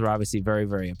these schools are obviously very,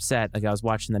 very upset. Like I was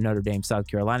watching the Notre Dame South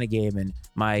Carolina game, and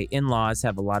my in-laws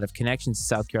have a lot of connections to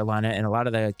South Carolina, and a lot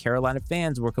of the Carolina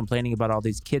fans were complaining about all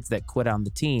these kids that quit on the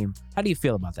team. How do you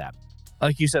feel about that?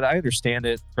 Like you said, I understand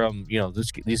it from,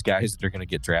 these guys that are going to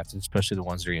get drafted, especially the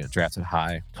ones that are going to get drafted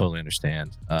high. Totally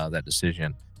understand that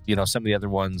decision. Some of the other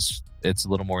ones, it's a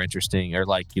little more interesting. Or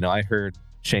I heard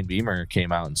Shane Beamer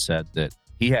came out and said that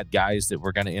he had guys that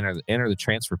were going to enter the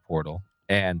transfer portal,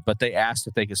 but they asked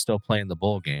if they could still play in the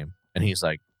bowl game. And he's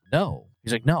like, no.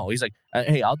 He's like, no. He's like,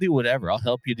 hey, I'll do whatever. I'll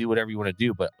help you do whatever you want to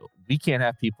do. But we can't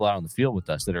have people out on the field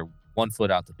with us that are 1 foot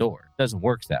out the door. It doesn't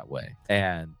work that way.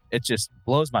 And it just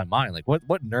blows my mind. Like,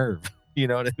 what nerve? You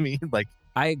know what I mean? Like,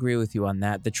 I agree with you on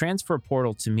that. The transfer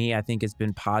portal, to me, I think has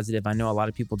been positive. I know a lot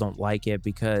of people don't like it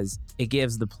because it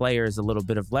gives the players a little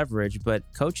bit of leverage, but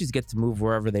coaches get to move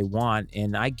wherever they want.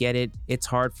 And I get it. It's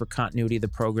hard for continuity of the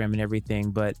program and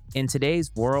everything. But in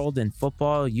today's world in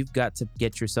football, you've got to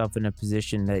get yourself in a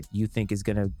position that you think is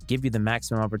going to give you the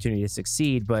maximum opportunity to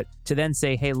succeed. But to then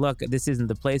say, hey, look, this isn't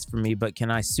the place for me, but can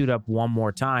I suit up one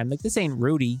more time? Like, this ain't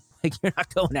Rudy. Like, you're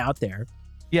not going out there.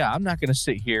 Yeah, I'm not going to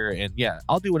sit here and,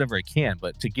 I'll do whatever I can,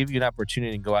 but to give you an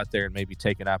opportunity and go out there and maybe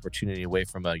take an opportunity away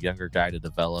from a younger guy to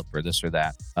develop or this or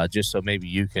that, just so maybe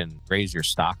you can raise your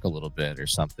stock a little bit or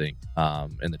something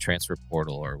in the transfer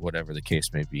portal or whatever the case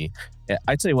may be.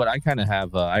 I'd say what I kind of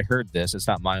have, I heard this, it's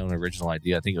not my own original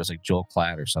idea. I think it was like Joel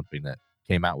Klatt or something that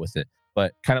came out with it,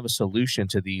 but kind of a solution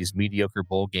to these mediocre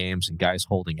bowl games and guys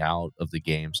holding out of the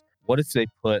games. What if they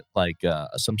put like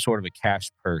some sort of a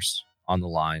cash purse on the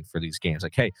line for these games?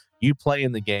 Like, hey, you play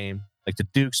in the game, like the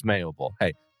Duke's Mayo Bowl.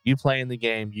 Hey, you play in the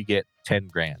game, you get 10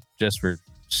 grand just for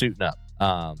suiting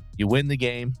up. You win the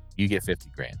game, you get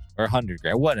 50 grand or 100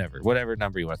 grand, whatever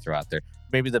number you want to throw out there.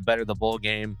 Maybe the better the bowl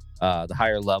game, the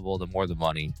higher level, the more the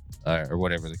money, or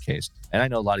whatever the case. And I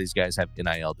know a lot of these guys have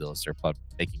NIL deals. They're probably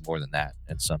making more than that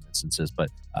in some instances, but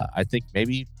I think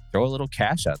maybe throw a little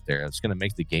cash out there. It's going to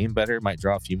make the game better. Might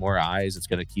draw a few more eyes. It's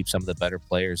going to keep some of the better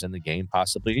players in the game,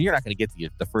 possibly. You're not going to get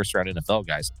the first round NFL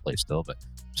guys to play still, but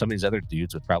some of these other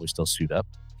dudes would probably still suit up.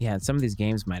 Yeah, and some of these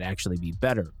games might actually be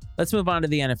better. Let's move on to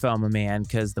the NFL, my man,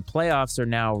 because the playoffs are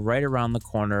now right around the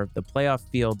corner. The playoff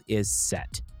field is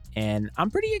set, and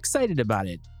I'm pretty excited about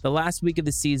it. The last week of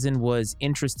the season was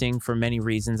interesting for many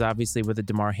reasons, obviously with the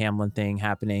Damar Hamlin thing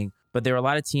happening, but there were a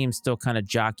lot of teams still kind of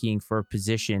jockeying for a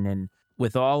position. And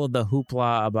with all of the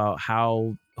hoopla about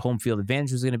how home field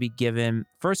advantage was going to be given,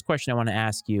 first question I want to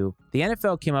ask you, the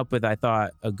NFL came up with, I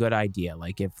thought, a good idea.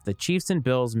 Like if the Chiefs and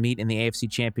Bills meet in the AFC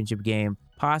Championship game,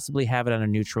 possibly have it on a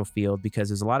neutral field because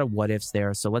there's a lot of what ifs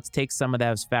there. So let's take some of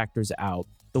those factors out.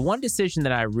 The one decision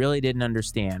that I really didn't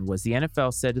understand was the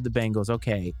NFL said to the Bengals,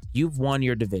 okay, you've won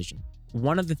your division.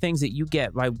 one of the things that you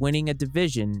get by winning a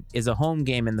division is a home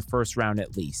game in the first round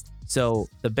at least. So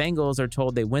the Bengals are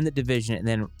told they win the division, and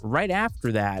then right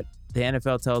after that, the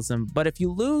NFL tells them, but if you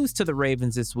lose to the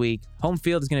Ravens this week, home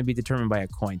field is going to be determined by a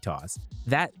coin toss.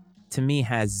 That, to me,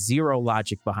 has zero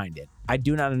logic behind it. I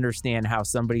do not understand how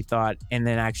somebody thought and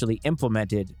then actually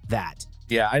implemented that.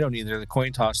 Yeah, I don't either. The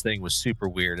coin toss thing was super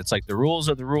weird. It's like the rules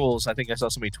are the rules. I think I saw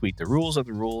somebody tweet, the rules are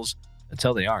the rules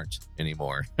until they aren't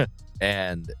anymore.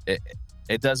 And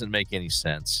it doesn't make any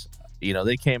sense. You know,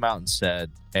 they came out and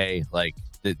said, hey, like,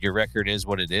 your record is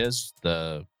what it is.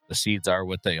 The seeds are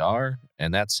what they are,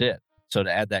 and that's it. So to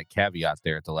add that caveat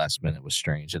there at the last minute was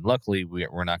strange. And luckily,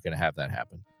 we're not going to have that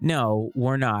happen. No,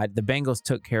 we're not. The Bengals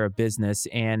took care of business,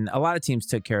 and a lot of teams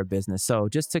took care of business. So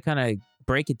just to kind of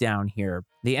break it down here,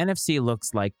 the NFC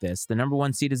looks like this. The number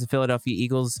 1 seed is the Philadelphia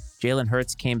Eagles. Jalen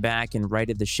Hurts came back and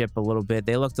righted the ship a little bit.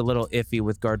 They looked a little iffy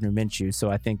with Gardner Minshew,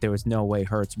 so I think there was no way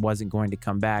Hurts wasn't going to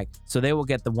come back. So they will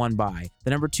get the 1 bye.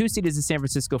 The number 2 seed is the San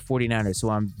Francisco 49ers,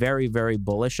 who I'm very, very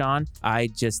bullish on. I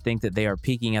just think that they are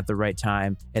peaking at the right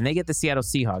time, and they get the Seattle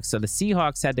Seahawks. So the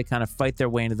Seahawks had to kind of fight their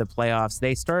way into the playoffs.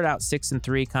 They started out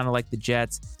 6-3, kind of like the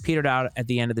Jets, petered out at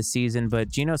the end of the season, but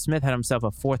Geno Smith had himself a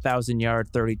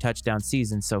 4,000-yard, 30-touchdown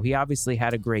season, so he obviously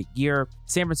had a great year.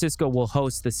 San Francisco will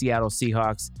host the Seattle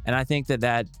Seahawks, and I think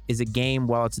that is a game,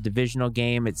 while it's a divisional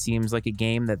game, it seems like a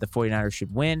game that the 49ers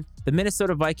should win. The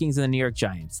Minnesota Vikings and the New York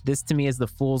Giants. This to me is the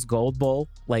Fool's Gold Bowl.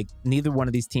 Like, neither one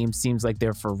of these teams seems like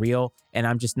they're for real, and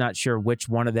I'm just not sure which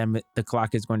one of them the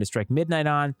clock is going to strike midnight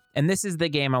on. And this is the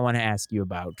game I want to ask you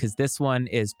about, because this one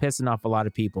is pissing off a lot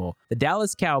of people. The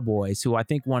Dallas Cowboys, who I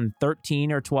think won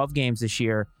 13 or 12 games this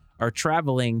year, are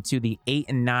traveling to the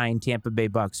 8-9 Tampa Bay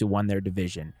Bucks, who won their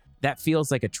division. That feels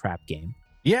like a trap game.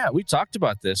 Yeah, we talked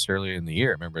about this earlier in the year.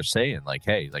 I remember saying, like,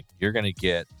 hey, like, you're going to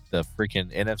get the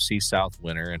freaking NFC South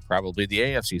winner and probably the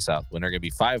AFC South winner going to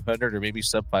be 500 or maybe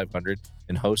sub 500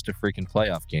 and host a freaking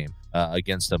playoff game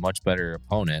against a much better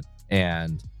opponent.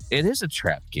 And it is a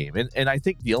trap game. And I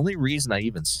think the only reason I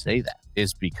even say that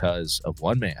is because of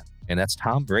one man, and that's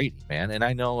Tom Brady, man. And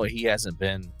I know he hasn't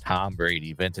been Tom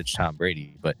Brady, vintage Tom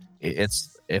Brady, but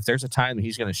it's if there's a time that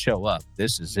he's going to show up,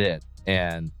 this is it.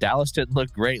 And Dallas didn't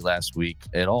look great last week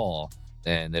at all.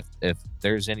 And if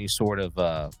there's any sort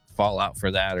of fallout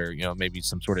for that, or, you know, maybe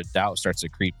some sort of doubt starts to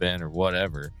creep in or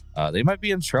whatever, they might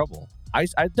be in trouble. I'd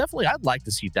like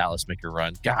to see Dallas make a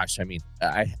run. Gosh, I mean,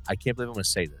 I can't believe I'm going to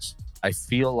say this. I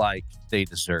feel like they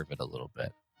deserve it a little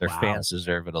bit. Their fans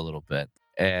deserve it a little bit.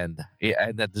 And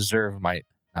that deserve might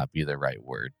not be the right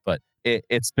word, but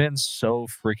it's been so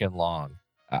freaking long.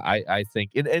 I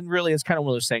think, and really it's kind of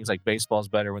one of those things, like, baseball's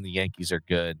better when the Yankees are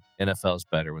good. NFL's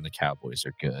better when the Cowboys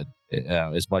are good,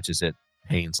 as much as it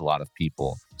pains a lot of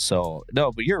people. So, no,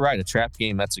 but you're right. A trap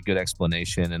game, that's a good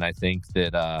explanation. And I think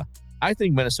that,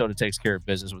 Minnesota takes care of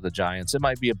business with the Giants. It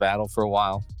might be a battle for a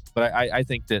while, but I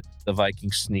think that the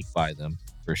Vikings sneak by them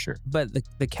for sure. But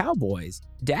the Cowboys,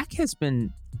 Dak has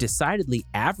been decidedly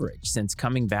average since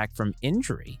coming back from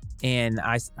injury. And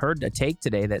I heard a take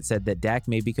today that said that Dak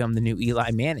may become the new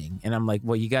Eli Manning. And I'm like,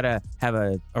 well, you got to have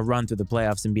a run through the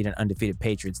playoffs and beat an undefeated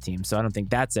Patriots team. So I don't think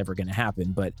that's ever going to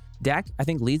happen. But Dak, I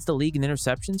think, leads the league in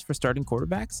interceptions for starting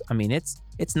quarterbacks. I mean, it's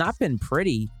not been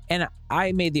pretty. And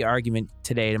I made the argument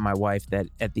today to my wife that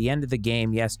at the end of the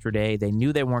game yesterday, they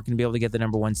knew they weren't going to be able to get the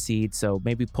number 1 seed. So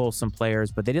maybe pull some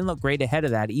players, but they didn't look great ahead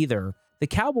of that either. The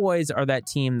Cowboys are that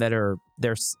team that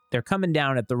they're coming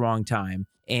down at the wrong time,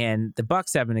 and the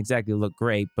Bucks haven't exactly looked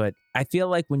great. But I feel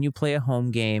like when you play a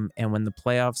home game and when the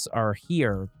playoffs are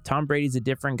here, Tom Brady's a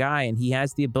different guy, and he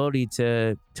has the ability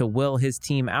to will his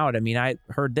team out. I mean, I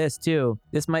heard this too.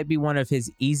 This might be one of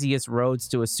his easiest roads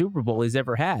to a Super Bowl he's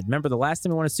ever had. Remember, the last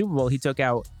time he won a Super Bowl, he took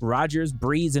out Rodgers,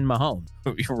 Breeze, and Mahomes.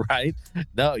 Right?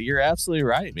 No, you're absolutely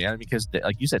right, man. Because,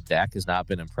 like you said, Dak has not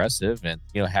been impressive, and,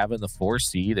 you know, having the 4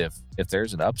 seed, if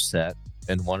there's an upset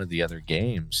in one of the other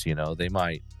games, you know, they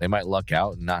might luck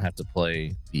out and not have to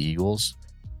play the Eagles,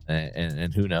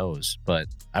 and who knows. But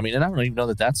I mean, and I don't even know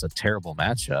that that's a terrible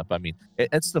matchup. I mean,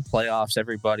 it's the playoffs.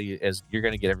 You're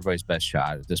going to get everybody's best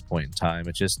shot at this point in time.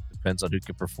 It just depends on who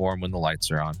can perform when the lights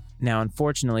are on. Now,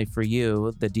 unfortunately for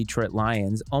you, the Detroit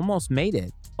Lions almost made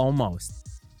it.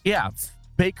 Almost. Yeah.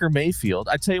 Baker Mayfield,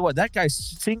 I tell you what, that guy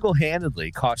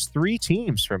single-handedly cost 3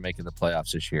 teams from making the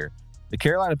playoffs this year. The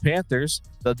Carolina Panthers,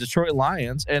 the Detroit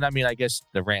Lions, and I mean, I guess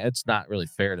the Rams. It's not really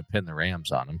fair to pin the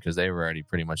Rams on them because they were already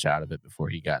pretty much out of it before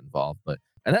he got involved.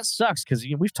 And that sucks because,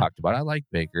 you know, we've talked about it. I like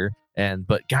Baker,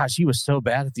 but gosh, he was so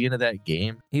bad at the end of that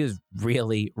game. He was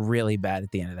really, really bad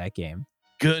at the end of that game.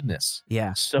 goodness.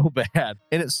 Yeah. So bad.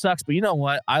 And it sucks. But you know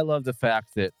what? I love the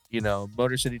fact that,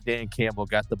 Motor City Dan Campbell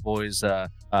got the boys.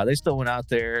 They still went out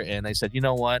there and they said, you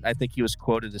know what? I think he was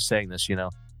quoted as saying this,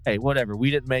 hey, whatever.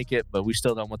 We didn't make it, but we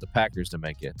still don't want the Packers to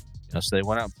make it. So they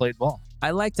went out and played ball.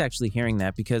 I liked actually hearing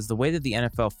that because the way that the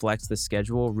NFL flexed the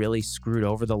schedule really screwed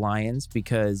over the Lions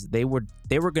because they were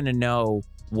going to know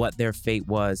what their fate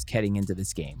was heading into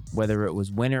this game, whether it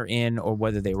was win or in or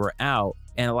whether they were out.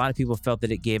 And a lot of people felt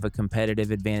that it gave a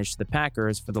competitive advantage to the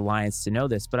Packers for the Lions to know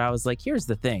this. But I was like, here's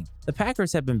the thing. The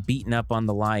Packers have been beaten up on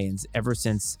the Lions ever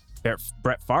since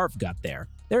Brett Favre got there.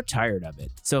 They're tired of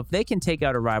it. So if they can take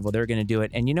out a rival, they're going to do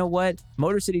it. And you know what?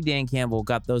 Motor City Dan Campbell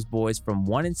got those boys from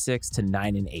 1-6 to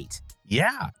 9-8.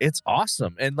 Yeah, it's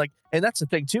awesome. And that's the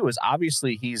thing too, is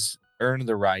obviously he's earned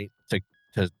the right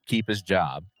to keep his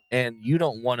job. And you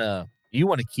want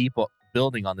to keep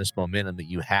building on this momentum that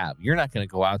you have. You're not going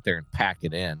to go out there and pack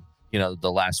it in,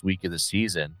 the last week of the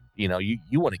season. You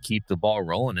want to keep the ball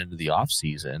rolling into the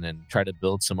offseason and try to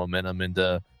build some momentum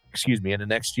into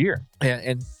next year.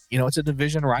 And it's a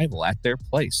division rival at their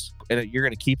place. And you're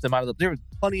going to keep them out of the... There are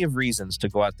plenty of reasons to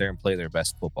go out there and play their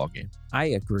best football game. I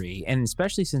agree. And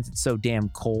especially since it's so damn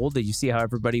cold, that you see how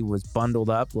everybody was bundled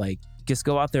up, just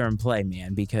go out there and play,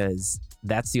 man, because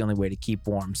that's the only way to keep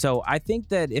warm. So I think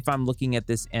that if I'm looking at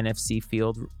this NFC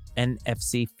field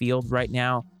right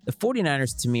now, the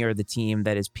 49ers to me are the team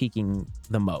that is peaking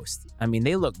the most. I mean,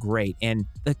 they look great. And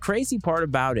the crazy part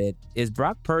about it is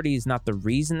Brock Purdy is not the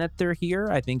reason that they're here.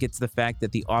 I think it's the fact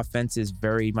that the offense is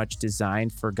very much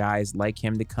designed for guys like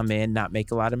him to come in, not make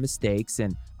a lot of mistakes.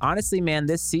 And honestly, man,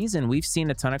 this season, we've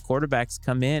seen a ton of quarterbacks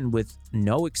come in with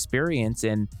no experience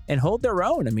and hold their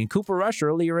own. I mean, Cooper Rush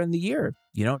earlier in the year,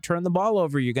 you don't turn the ball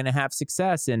over, you're going to have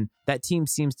success. And that team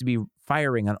seems to be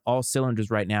firing on all cylinders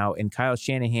right now. And Kyle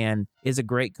Shanahan is a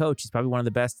great coach. He's probably one of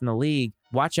the best in the league.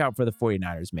 Watch out for the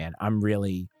 49ers, man. I'm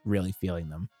really, really feeling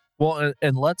them. Well,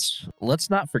 and let's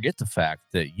not forget the fact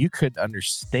that you could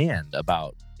understand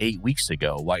about 8 weeks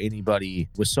ago why anybody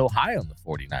was so high on the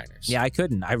 49ers. Yeah, I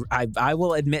couldn't. I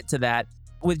will admit to that.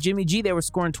 With Jimmy G, they were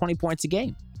scoring 20 points a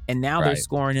game. And now they're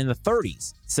scoring in the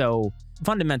 30s. So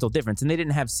fundamental difference. And they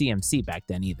didn't have CMC back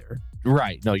then either.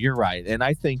 Right. No, you're right. And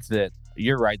I think that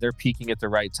you're right. They're peaking at the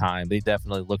right time. They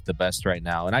definitely look the best right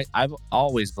now. And I've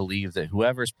always believed that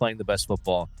whoever's playing the best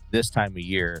football this time of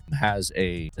year has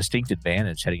a distinct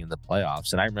advantage heading into the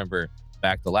playoffs. And I remember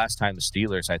back the last time the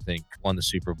Steelers, I think, won the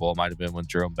Super Bowl, might have been when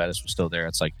Jerome Bettis was still there.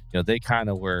 It's like, they kind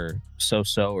of were so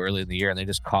early in the year and they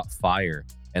just caught fire.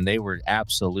 And they were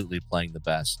absolutely playing the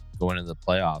best going into the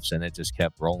playoffs, and it just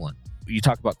kept rolling. You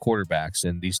talk about quarterbacks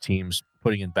and these teams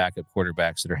putting in backup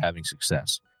quarterbacks that are having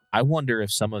success. I wonder if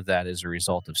some of that is a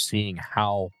result of seeing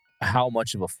how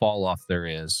much of a fall off there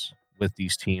is with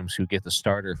these teams who get the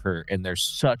starter hurt, and there's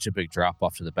such a big drop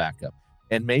off to the backup.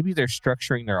 And maybe they're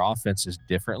structuring their offenses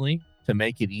differently to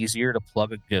make it easier to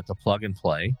plug and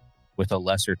play with a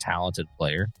lesser talented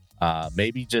player.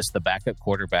 Maybe just the backup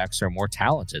quarterbacks are more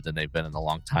talented than they've been in a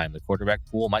long time. The quarterback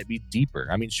pool might be deeper.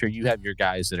 I mean, sure, you have your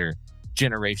guys that are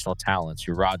generational talents,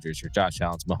 your Rodgers, your Josh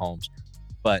Allen's, Mahomes.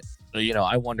 But,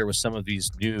 I wonder with some of these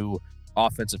new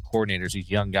offensive coordinators, these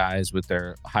young guys with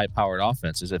their high-powered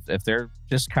offenses, if they're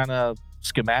just kind of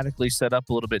schematically set up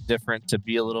a little bit different to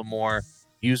be a little more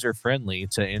user-friendly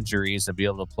to injuries and be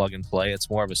able to plug and play. It's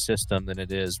more of a system than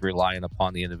it is relying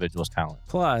upon the individual's talent.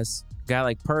 Plus, a guy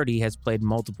like Purdy has played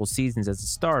multiple seasons as a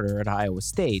starter at Iowa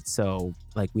State. So,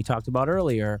 like we talked about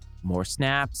earlier, more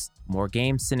snaps, more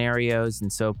game scenarios.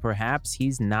 And so perhaps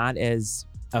he's not as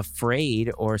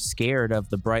afraid or scared of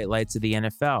the bright lights of the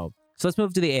NFL. So let's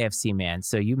move to the AFC, man.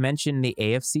 So you mentioned the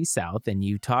AFC South, and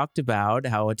you talked about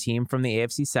how a team from the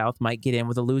AFC South might get in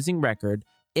with a losing record.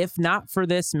 If not for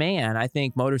this man, I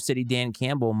think Motor City Dan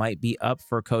Campbell might be up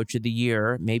for Coach of the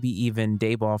Year, maybe even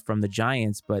Daboll from the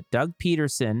Giants. But Doug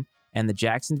Peterson and the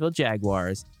Jacksonville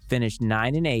Jaguars finished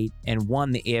 9-8 and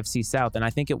won the AFC South. And I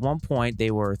think at one point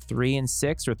they were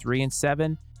 3-6 or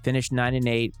 3-7, finished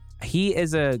 9-8. He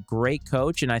is a great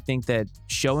coach, and I think that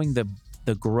showing the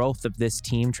growth of this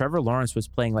team, Trevor Lawrence was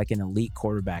playing like an elite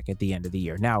quarterback at the end of the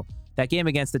year. Now, that game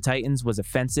against the Titans was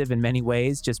offensive in many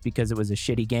ways just because it was a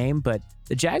shitty game, but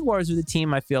the Jaguars are the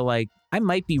team I feel like I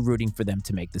might be rooting for them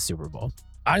to make the Super Bowl.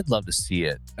 I'd love to see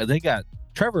it. They got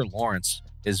Trevor Lawrence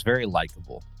is very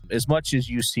likable. As much as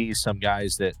you see some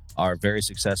guys that are very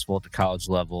successful at the college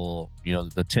level,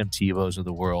 the Tim Tebow's of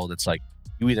the world, it's like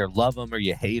you either love them or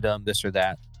you hate them, this or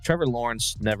that. Trevor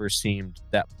Lawrence never seemed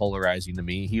that polarizing to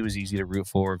me. He was easy to root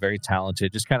for, very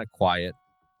talented, just kind of quiet.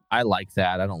 I like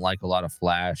that. I don't like a lot of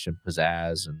flash and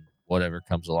pizzazz and whatever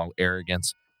comes along,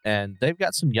 arrogance. And they've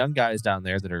got some young guys down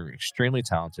there that are extremely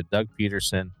talented. Doug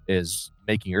Peterson is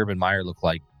making Urban Meyer look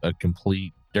like a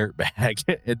complete dirtbag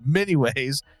in many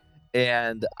ways.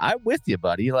 And I'm with you,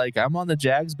 buddy. Like, I'm on the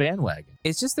Jags bandwagon.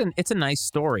 It's a nice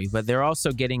story, but they're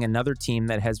also getting another team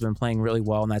that has been playing really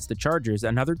well, and that's the Chargers.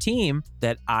 Another team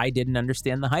that I didn't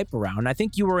understand the hype around. I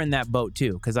think you were in that boat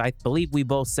too, because I believe we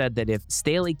both said that if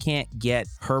Staley can't get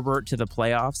Herbert to the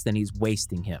playoffs, then he's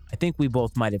wasting him. I think we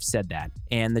both might have said that.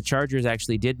 And the Chargers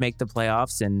actually did make the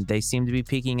playoffs, and they seem to be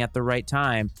peaking at the right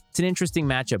time. It's an interesting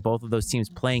matchup, both of those teams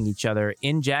playing each other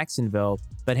in Jacksonville.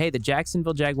 But hey, the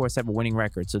Jacksonville Jaguars have a winning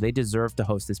record, so they deserve to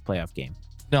host this playoff game.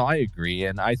 No, I agree.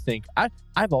 And I think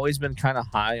I've always been kind of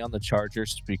high on the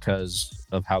Chargers because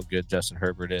of how good Justin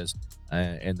Herbert is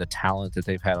and the talent that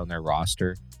they've had on their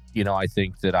roster. I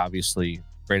think that obviously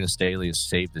Brandon Staley has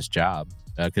saved his job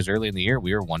because early in the year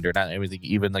we were wondering, I think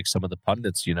even like some of the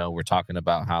pundits, were talking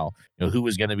about how, who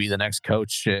was going to be the next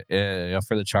coach for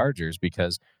the Chargers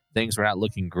because things were not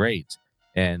looking great.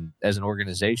 And as an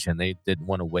organization, they didn't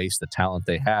want to waste the talent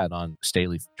they had on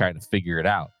Staley trying to figure it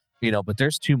out. But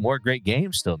there's two more great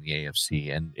games still in the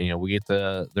AFC. And, we get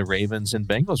the Ravens and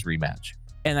Bengals rematch.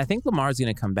 And I think Lamar's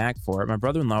going to come back for it. My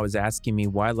brother-in-law was asking me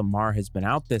why Lamar has been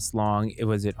out this long.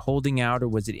 Was it holding out or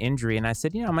was it injury? And I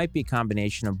said, it might be a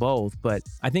combination of both. But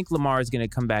I think Lamar is going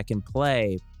to come back and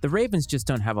play. The Ravens just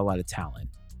don't have a lot of talent.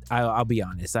 I'll be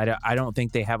honest. I don't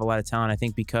think they have a lot of talent. I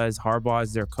think because Harbaugh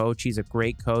is their coach, he's a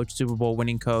great coach, Super Bowl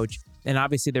winning coach. And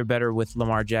obviously they're better with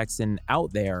Lamar Jackson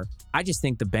out there. I just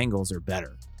think the Bengals are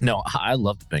better. No, I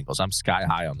love the Bengals. I'm sky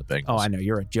high on the Bengals. Oh, I know.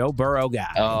 You're a Joe Burrow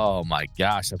guy. Oh, my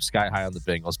gosh. I'm sky high on the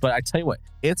Bengals. But I tell you what,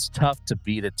 it's tough to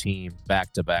beat a team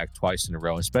back-to-back twice in a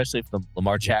row, especially if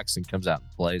Lamar Jackson comes out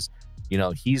and plays.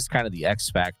 He's kind of the X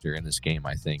factor in this game,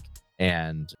 I think.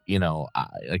 And, like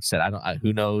I said,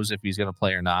 who knows if he's going to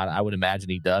play or not. I would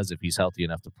imagine he does if he's healthy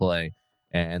enough to play.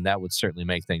 And that would certainly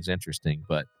make things interesting.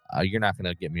 But you're not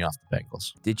going to get me off the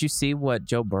Bengals. Did you see what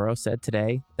Joe Burrow said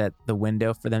today? That the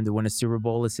window for them to win a Super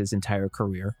Bowl is his entire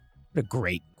career. What a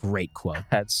great, great quote.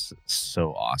 That's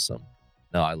so awesome.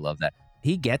 No, I love that.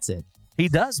 He gets it. He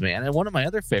does, man. And one of my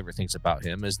other favorite things about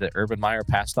him is that Urban Meyer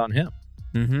passed on him.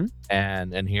 Mm-hmm.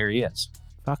 And here he is.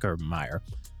 Fuck Urban Meyer.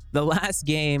 The last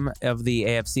game of the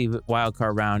AFC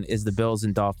wildcard round is the Bills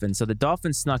and Dolphins. So the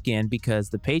Dolphins snuck in because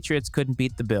the Patriots couldn't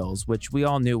beat the Bills, which we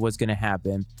all knew was going to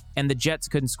happen. And the Jets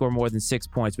couldn't score more than 6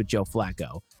 points with Joe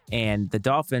Flacco. And the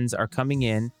Dolphins are coming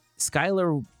in.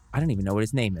 Skyler, I don't even know what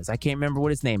his name is. I can't remember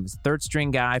what his name is. Third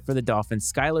string guy for the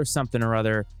Dolphins. Skyler something or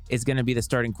other is going to be the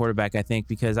starting quarterback, I think,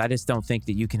 because I just don't think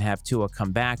that you can have Tua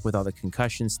come back with all the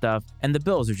concussion stuff. And the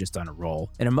Bills are just on a roll,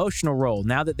 an emotional roll.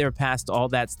 Now that they're past all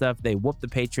that stuff, they whoop the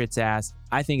Patriots' ass.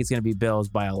 I think it's going to be Bills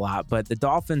by a lot. But the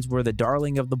Dolphins were the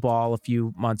darling of the ball a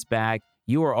few months back.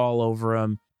 You were all over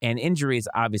them. And injuries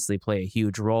obviously play a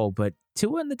huge role. But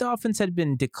Tua and the Dolphins had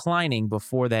been declining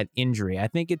before that injury. I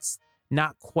think it's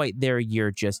not quite their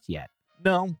year just yet.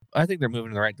 No, I think they're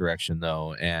moving in the right direction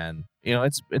though, and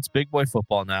it's big boy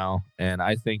football now, and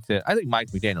I think Mike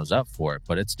McDaniel's up for it,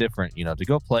 but it's different. To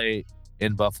go play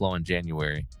in Buffalo in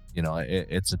January,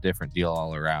 it's a different deal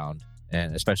all around,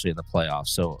 and especially in the playoffs.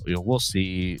 So we'll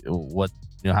see what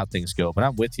how things go. But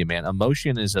I'm with you, man.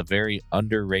 Emotion is a very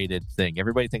underrated thing.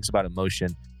 Everybody thinks about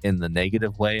emotion in the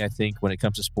negative way. I think when it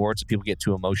comes to sports, people get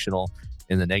too emotional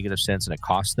in the negative sense and it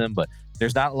costs them, but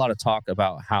there's not a lot of talk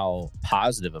about how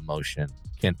positive emotion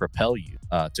can propel you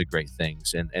to great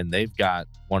things. And they've got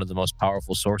one of the most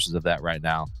powerful sources of that right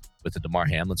now with the Damar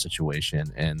Hamlin situation.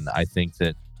 And I think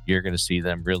that you're going to see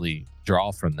them really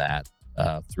draw from that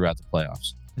throughout the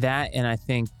playoffs. That, and I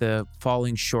think the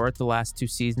falling short the last two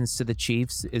seasons to the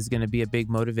Chiefs is going to be a big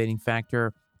motivating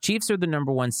factor. Chiefs are the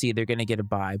number one seed. They're going to get a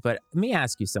bye. But let me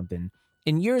ask you something.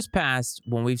 In years past,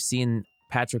 when we've seen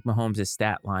Patrick Mahomes'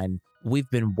 stat line, we've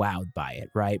been wowed by it,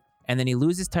 right? And then he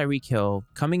loses Tyreek Hill.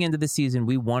 Coming into the season,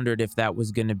 we wondered if that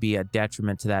was going to be a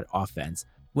detriment to that offense.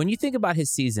 When you think about his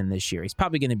season this year, he's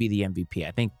probably going to be the MVP.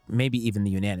 I think maybe even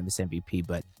the unanimous MVP.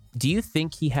 But do you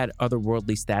think he had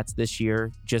otherworldly stats this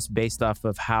year just based off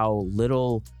of how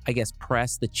little,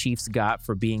 press the Chiefs got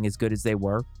for being as good as they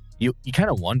were? You kind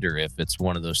of wonder if it's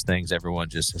one of those things everyone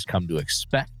just has come to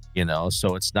expect,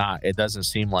 So it doesn't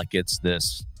seem like it's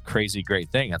this crazy great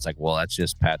thing. It's like, well, that's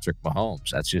just Patrick Mahomes.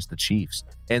 That's just the Chiefs.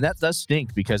 And that does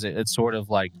stink because it sort of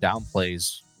like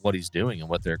downplays what he's doing and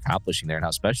what they're accomplishing there and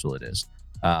how special it is.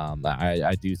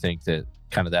 I do think that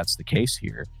kind of that's the case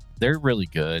here. They're really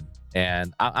good.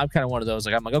 And I'm kind of one of those,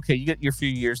 I'm like, okay, you get your few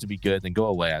years to be good, then go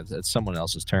away. It's someone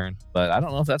else's turn. But I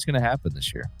don't know if that's going to happen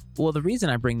this year. Well, the reason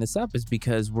I bring this up is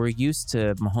because we're used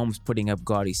to Mahomes putting up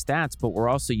gaudy stats, but we're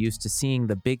also used to seeing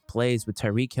the big plays with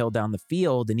Tyreek Hill down the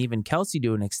field and even Kelsey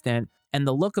to an extent. And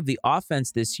the look of the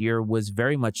offense this year was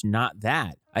very much not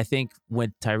that. I think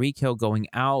with Tyreek Hill going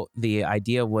out, the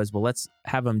idea was, well, let's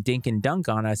have him dink and dunk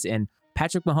on us. And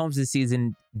Patrick Mahomes this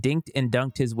season dinked and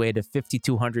dunked his way to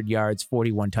 5,200 yards,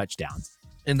 41 touchdowns.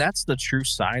 And that's the true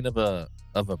sign of a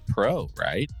pro,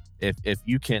 right?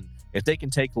 If they can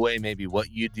take away maybe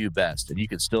what you do best and you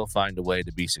can still find a way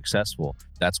to be successful,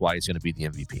 that's why he's going to be the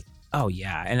MVP. Oh,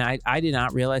 yeah. And I did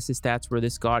not realize his stats were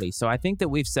this gaudy. So I think that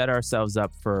we've set ourselves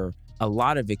up for a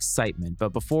lot of excitement. But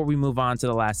before we move on to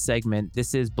the last segment,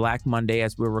 this is Black Monday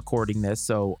as we're recording this.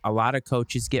 So a lot of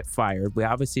coaches get fired. We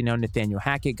obviously know Nathaniel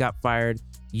Hackett got fired.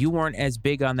 You weren't as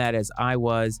big on that as I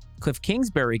was. Cliff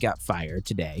Kingsbury got fired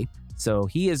today. So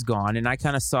he is gone. And I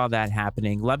kind of saw that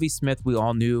happening. Lovie Smith, we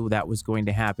all knew that was going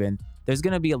to happen. There's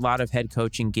going to be a lot of head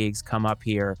coaching gigs come up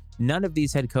here. None of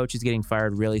these head coaches getting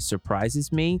fired really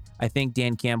surprises me. I think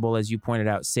Dan Campbell, as you pointed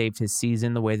out, saved his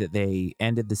season the way that they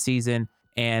ended the season.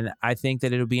 And I think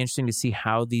that it'll be interesting to see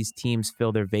how these teams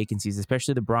fill their vacancies,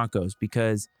 especially the Broncos,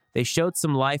 because they showed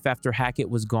some life after Hackett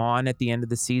was gone at the end of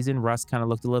the season. Russ kind of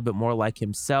looked a little bit more like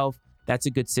himself. That's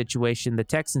a good situation. The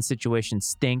Texans situation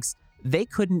stinks. They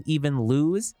couldn't even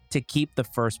lose to keep the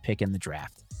first pick in the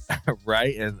draft.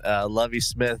 Right. And Lovie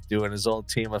Smith doing his old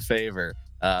team a favor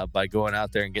by going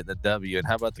out there and getting the W. And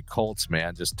how about the Colts,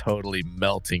 man, just totally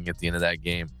melting at the end of that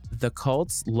game? The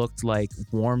Colts looked like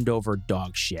warmed over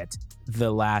dog shit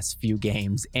the last few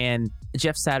games. And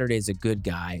Jeff Saturday is a good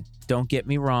guy. Don't get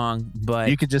me wrong, but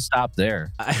you could just stop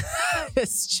there.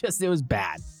 It was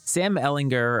bad. Sam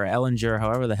Ellinger,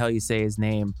 however the hell you say his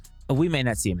name, we may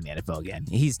not see him in the NFL again.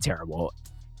 He's terrible.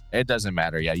 It doesn't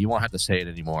matter. Yeah, you won't have to say it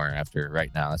anymore after right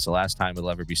now. That's the last time it'll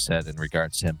ever be said in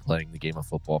regards to him playing the game of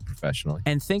football professionally.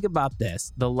 And think about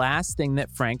this. The last thing that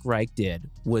Frank Reich did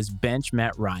was bench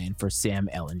Matt Ryan for Sam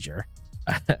Ellinger.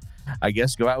 I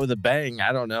guess go out with a bang.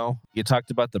 I don't know. You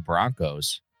talked about the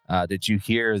Broncos. Did you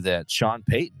hear that Sean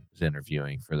Payton is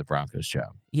interviewing for the Broncos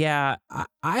job? Yeah,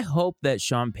 I hope that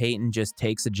Sean Payton just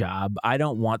takes a job. I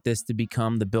don't want this to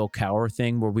become the Bill Cowher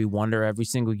thing where we wonder every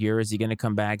single year, is he going to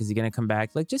come back? Is he going to come back?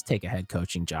 Like, just take a head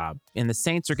coaching job. And the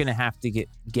Saints are going to have to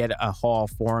get a haul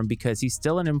for him because he's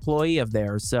still an employee of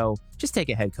theirs. So just take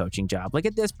a head coaching job. Like,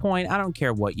 at this point, I don't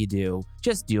care what you do.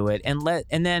 Just do it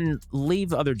and then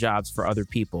leave other jobs for other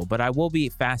people. But I will be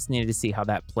fascinated to see how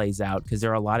that plays out because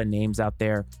there are a lot of names out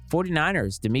there.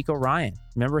 49ers, DeMeco Ryan.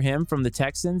 Remember him from the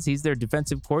Texans? He's their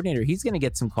defensive coordinator. He's going to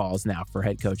get some calls now for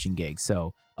head coaching gigs.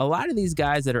 So a lot of these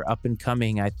guys that are up and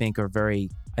coming, I think they're very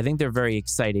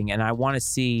exciting. And I want to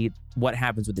see what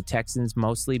happens with the Texans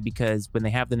mostly because when they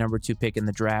have the number 2 pick in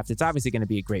the draft, it's obviously going to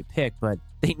be a great pick, but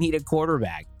they need a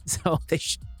quarterback. So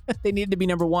they need to be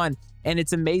number 1. And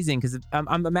it's amazing because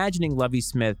I'm imagining Lovie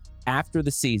Smith after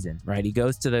the season, right? He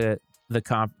goes to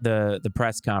the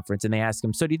press conference and they ask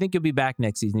him, so do you think you'll be back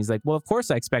next season? He's like, well, of course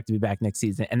I expect to be back next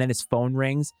season. And then his phone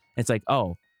rings and it's like,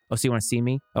 oh, so you want to see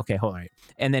me? Okay, hold on.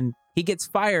 And then he gets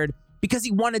fired because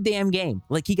he won a damn game.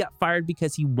 Like he got fired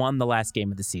because he won the last game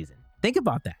of the season. Think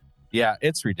about that. Yeah,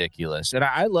 it's ridiculous. And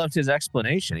I loved his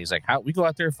explanation. He's like, how we go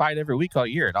out there and fight every week all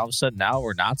year. And all of a sudden now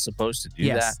we're not supposed to do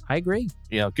that. Yes, I agree.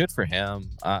 Good for him.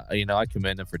 I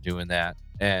commend him for doing that.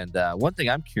 And one thing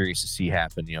I'm curious to see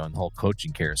happen, in the whole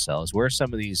coaching carousel is where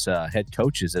some of these head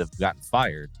coaches that have gotten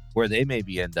fired, where they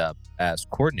maybe end up as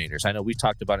coordinators. I know we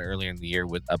talked about it earlier in the year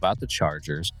about the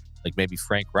Chargers, like maybe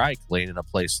Frank Reich landing in a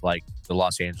place like the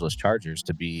Los Angeles Chargers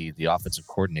to be the offensive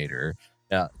coordinator,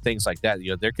 things like that.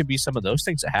 There could be some of those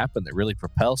things that happen that really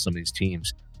propel some of these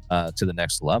teams to the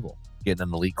next level, getting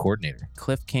an elite coordinator.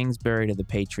 Cliff Kingsbury to the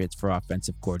Patriots for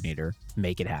offensive coordinator.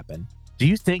 Make it happen. Do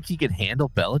you think he could handle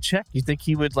Belichick? You think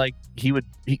you think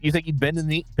he'd bend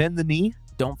the knee?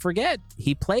 Don't forget,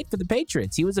 he played for the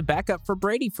Patriots. He was a backup for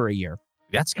Brady for a year.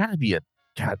 That's got to be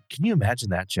God, can you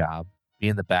imagine that job,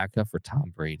 being the backup for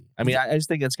Tom Brady? I mean, I just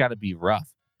think it's got to be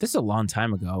rough. This is a long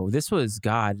time ago. This was,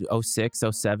 06,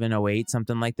 07, 08,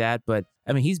 something like that. But,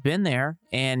 I mean, he's been there.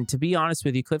 And to be honest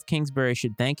with you, Cliff Kingsbury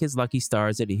should thank his lucky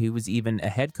stars that he was even a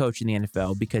head coach in the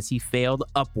NFL because he failed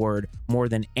upward more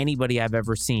than anybody I've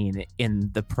ever seen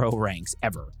in the pro ranks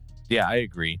ever. Yeah, I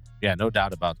agree. Yeah, no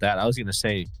doubt about that. I was going to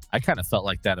say, I kind of felt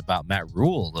like that about Matt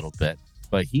Rule a little bit,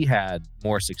 but he had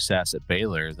more success at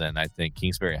Baylor than I think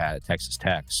Kingsbury had at Texas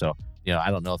Tech. So,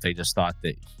 I don't know if they just thought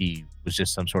that he was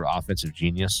just some sort of offensive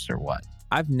genius or what.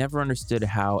 I've never understood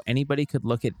how anybody could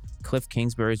look at Cliff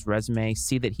Kingsbury's resume,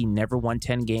 see that he never won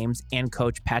 10 games and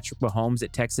coach Patrick Mahomes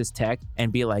at Texas Tech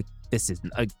and be like,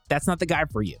 that's not the guy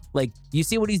for you. Like, you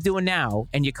see what he's doing now,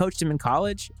 and you coached him in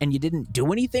college, and you didn't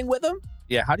do anything with him?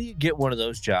 Yeah, how do you get one of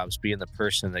those jobs being the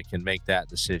person that can make that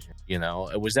decision?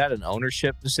 Was that an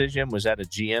ownership decision? Was that a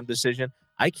GM decision?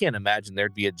 I can't imagine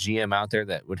there'd be a GM out there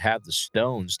that would have the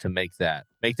stones to make that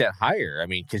hire. I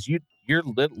mean, because you're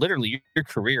literally your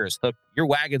career is hooked, your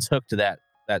wagon's hooked to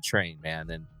that train, man,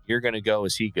 and you're going to go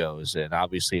as he goes, and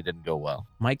obviously it didn't go well.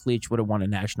 Mike Leach would have won a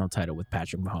national title with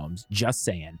Patrick Mahomes, just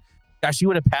saying. Gosh, he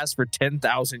would have passed for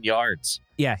 10,000 yards.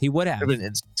 Yeah, he would have. It would have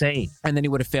been insane. And then he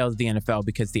would have failed at the NFL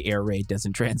because the air raid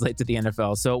doesn't translate to the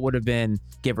NFL. So it would have been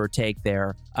give or take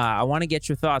there. I want to get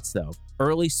your thoughts, though.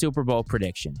 Early Super Bowl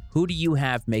prediction. Who do you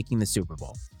have making the Super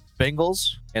Bowl?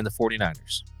 Bengals and the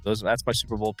 49ers. That's my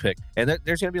Super Bowl pick. And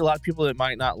there's going to be a lot of people that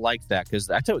might not like that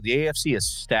because I tell you, the AFC is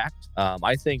stacked.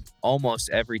 I think almost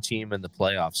every team in the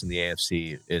playoffs in the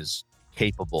AFC is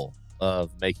capable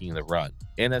of making the run.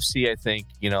 NFC, I think,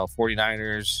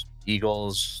 49ers,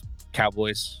 Eagles,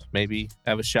 Cowboys maybe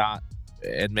have a shot.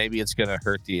 And maybe it's going to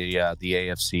hurt the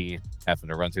AFC having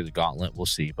to run through the gauntlet. We'll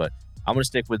see. But I'm going to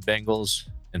stick with Bengals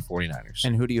and 49ers.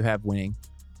 And who do you have winning?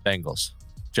 Bengals.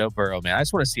 Joe Burrow, man. I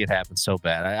just want to see it happen so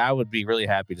bad. I would be really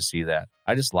happy to see that.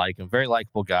 I just like him. Very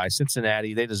likable guy.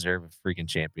 Cincinnati, they deserve a freaking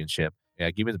championship. Yeah,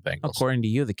 give me the Bengals. According to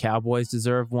you, the Cowboys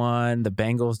deserve one. The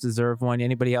Bengals deserve one.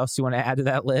 Anybody else you want to add to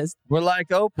that list? We're like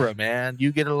Oprah, man.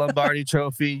 You get a Lombardi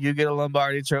trophy. You get a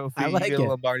Lombardi trophy. I like you get a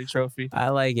Lombardi trophy. I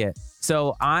like it.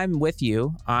 So I'm with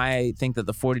you. I think that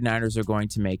the 49ers are going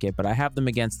to make it, but I have them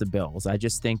against the Bills. I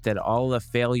just think that all the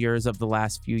failures of the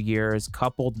last few years,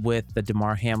 coupled with the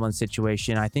Damar Hamlin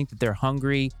situation, I think that they're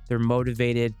hungry, they're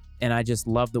motivated, and I just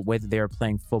love the way that they are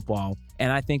playing football.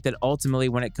 And I think that ultimately,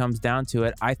 when it comes down to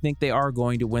it, I think they are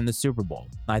going to win the Super Bowl.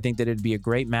 I think that it'd be a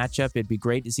great matchup. It'd be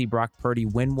great to see Brock Purdy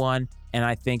win one. And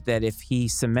I think that if he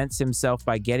cements himself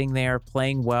by getting there,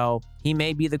 playing well, he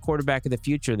may be the quarterback of the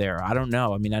future there. I don't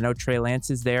know. I mean, I know Trey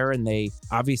Lance is there, and they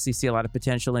obviously see a lot of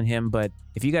potential in him. But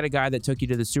if you got a guy that took you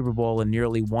to the Super Bowl and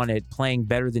nearly won it, playing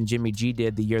better than Jimmy G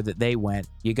did the year that they went,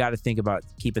 you got to think about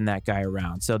keeping that guy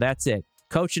around. So that's it.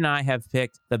 Coach and I have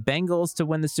picked the Bengals to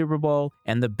win the Super Bowl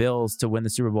and the Bills to win the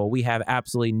Super Bowl. We have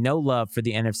absolutely no love for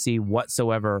the NFC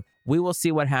whatsoever. We will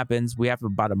see what happens. We have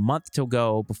about a month to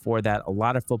go before that, a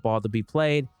lot of football to be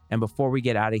played. And before we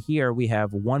get out of here, we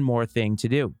have one more thing to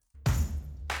do.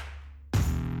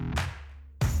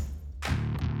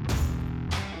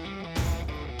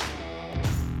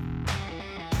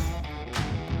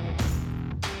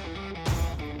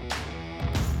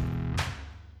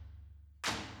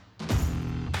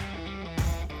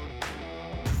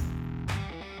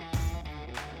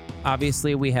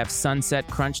 Obviously, we have sunset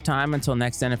crunch time until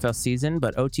next NFL season,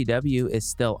 but OTW is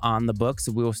still on the books.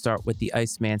 So we will start with the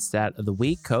Iceman stat of the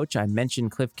week. Coach, I mentioned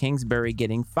Cliff Kingsbury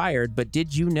getting fired, but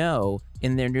did you know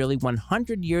in their nearly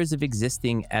 100 years of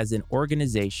existing as an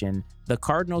organization, the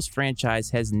Cardinals franchise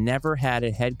has never had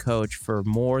a head coach for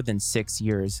more than 6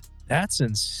 years? That's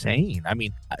insane. I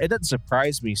mean, it doesn't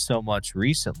surprise me so much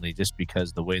recently just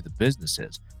because the way the business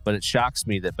is. But it shocks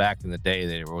me that back in the day,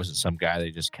 there wasn't some guy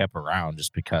they just kept around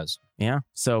just because. Yeah.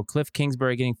 So Cliff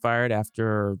Kingsbury getting fired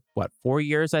after, 4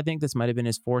 years? I think this might have been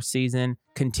his fourth season.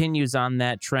 Continues on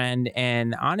that trend.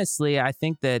 And honestly, I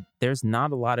think that there's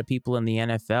not a lot of people in the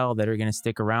NFL that are going to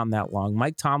stick around that long.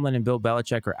 Mike Tomlin and Bill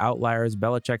Belichick are outliers.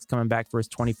 Belichick's coming back for his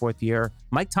 24th year.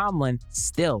 Mike Tomlin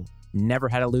still never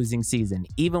had a losing season.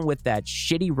 Even with that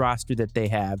shitty roster that they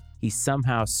have, he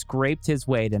somehow scraped his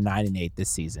way to 9-8 this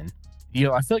season.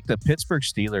 I feel like the Pittsburgh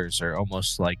Steelers are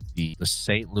almost like the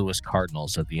St. Louis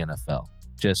Cardinals of the NFL.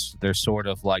 Just, they're sort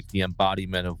of like the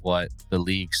embodiment of what the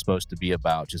league's supposed to be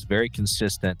about. Just very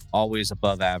consistent, always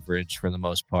above average for the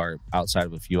most part, outside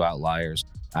of a few outliers.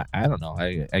 I don't know.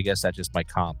 I guess that's just my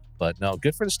comp. But no,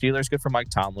 good for the Steelers. Good for Mike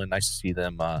Tomlin. Nice to see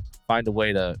them find a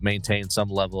way to maintain some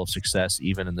level of success,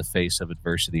 even in the face of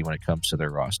adversity when it comes to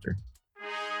their roster.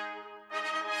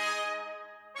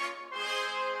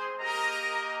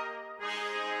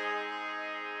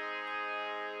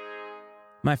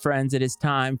 My friends, it is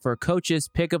time for Coach's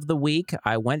Pick of the Week.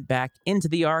 I went back into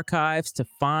the archives to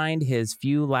find his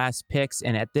few last picks,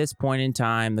 and at this point in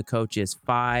time, the coach is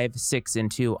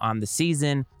 5-6-2 on the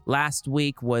season. Last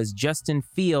week was Justin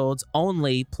Fields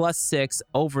only +6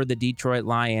 over the Detroit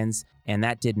Lions, and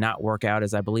that did not work out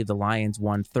as I believe the Lions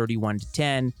won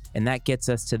 31-10, and that gets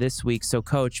us to this week. So,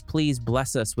 Coach, please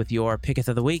bless us with your Picketh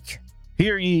of the Week.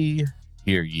 Hear ye,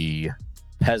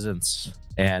 peasants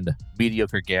and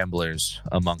mediocre gamblers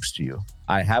amongst you.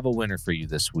 I have a winner for you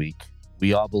this week.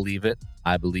 We all believe it.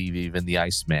 I believe even the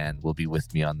Iceman will be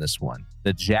with me on this one.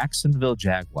 The Jacksonville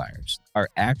Jaguars are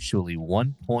actually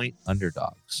 1-point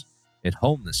underdogs at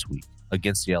home this week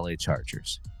against the LA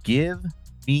Chargers. Give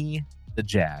me the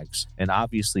Jags. And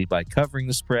obviously, by covering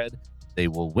the spread, they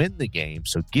will win the game.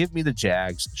 So give me the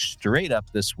Jags straight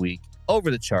up this week over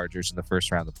the Chargers in the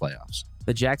first round of the playoffs.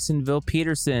 The Jacksonville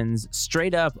Petersons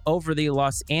straight up over the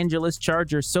Los Angeles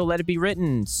Chargers. So let it be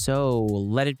written. So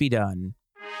let it be done.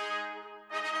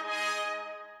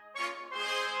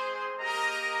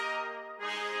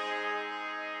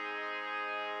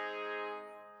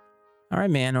 All right,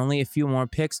 man, only a few more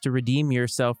picks to redeem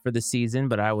yourself for the season,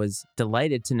 but I was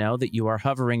delighted to know that you are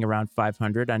hovering around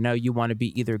 500. I know you want to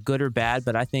be either good or bad,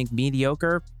 but I think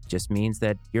mediocre just means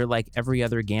that you're like every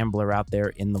other gambler out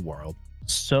there in the world.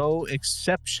 So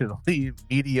exceptionally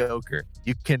mediocre.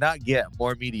 You cannot get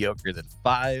more mediocre than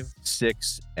 5,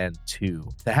 6, and 2.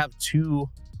 To have 2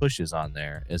 pushes on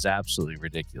there is absolutely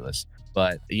ridiculous.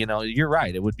 But, you're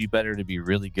right. It would be better to be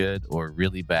really good or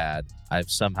really bad. I've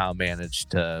somehow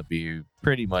managed to be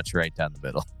pretty much right down the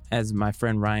middle. As my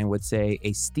friend Ryan would say,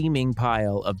 a steaming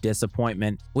pile of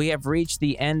disappointment. We have reached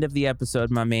the end of the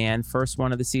episode, my man. First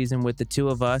one of the season with the two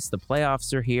of us. The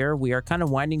playoffs are here. We are kind of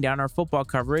winding down our football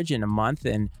coverage in a month,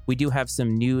 and we do have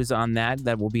some news on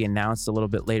that will be announced a little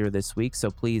bit later this week.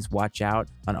 So please watch out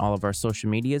on all of our social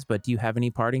medias. But do you have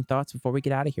any parting thoughts before we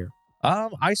get out of here?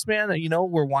 Iceman,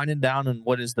 we're winding down on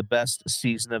what is the best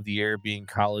season of the year, being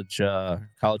college and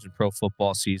pro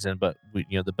football season. But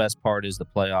the best part is the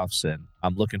playoffs, and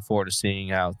I'm looking forward to seeing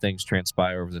how things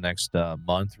transpire over the next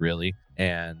month, really.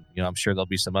 And I'm sure there'll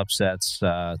be some upsets,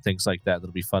 things like that.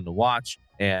 That'll be fun to watch.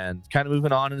 And kind of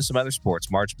moving on into some other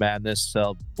sports. March Madness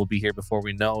will be here before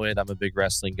we know it. I'm a big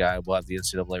wrestling guy. We'll have the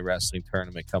NCAA wrestling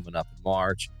tournament coming up in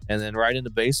March. And then right into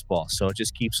baseball. So it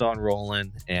just keeps on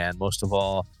rolling. And most of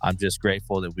all, I'm just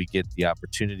grateful that we get the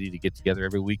opportunity to get together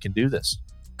every week and do this.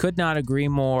 Could not agree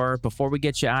more. Before we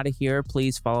get you out of here,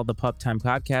 please follow the Pup Time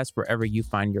Podcast wherever you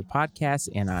find your podcasts,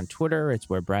 and on Twitter. It's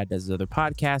where Brad does his other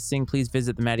podcasting. Please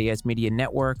visit the Matty Ice Media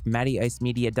Network,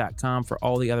 mattyicemedia.com, for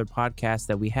all the other podcasts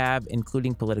that we have,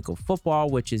 including Political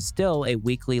Football, which is still a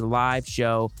weekly live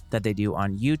show that they do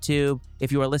on YouTube.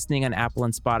 If you are listening on Apple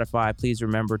and Spotify, please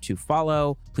remember to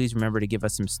follow. Please remember to give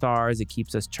us some stars. It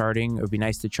keeps us charting. It would be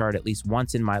nice to chart at least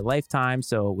once in my lifetime,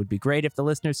 so it would be great if the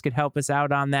listeners could help us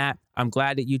out on that. I'm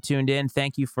glad that you tuned in.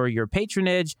 Thank you for your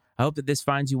patronage. I hope that this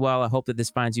finds you well. I hope that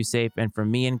this finds you safe. And from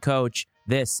me and Coach,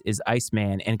 this is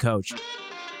Iceman and Coach.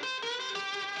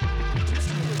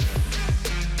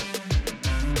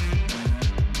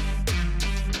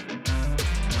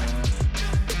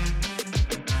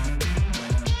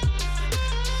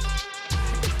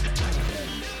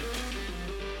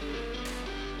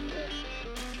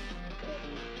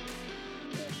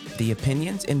 The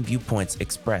opinions and viewpoints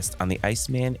expressed on the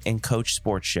Iceman and Coach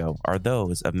Sports Show are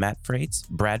those of Matt Frates,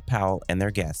 Brad Powell, and their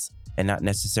guests, and not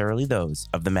necessarily those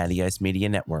of the Matty Ice Media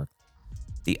Network.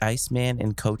 The Iceman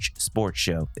and Coach Sports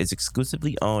Show is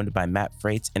exclusively owned by Matt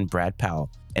Frates and Brad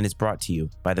Powell and is brought to you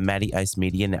by the Matty Ice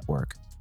Media Network.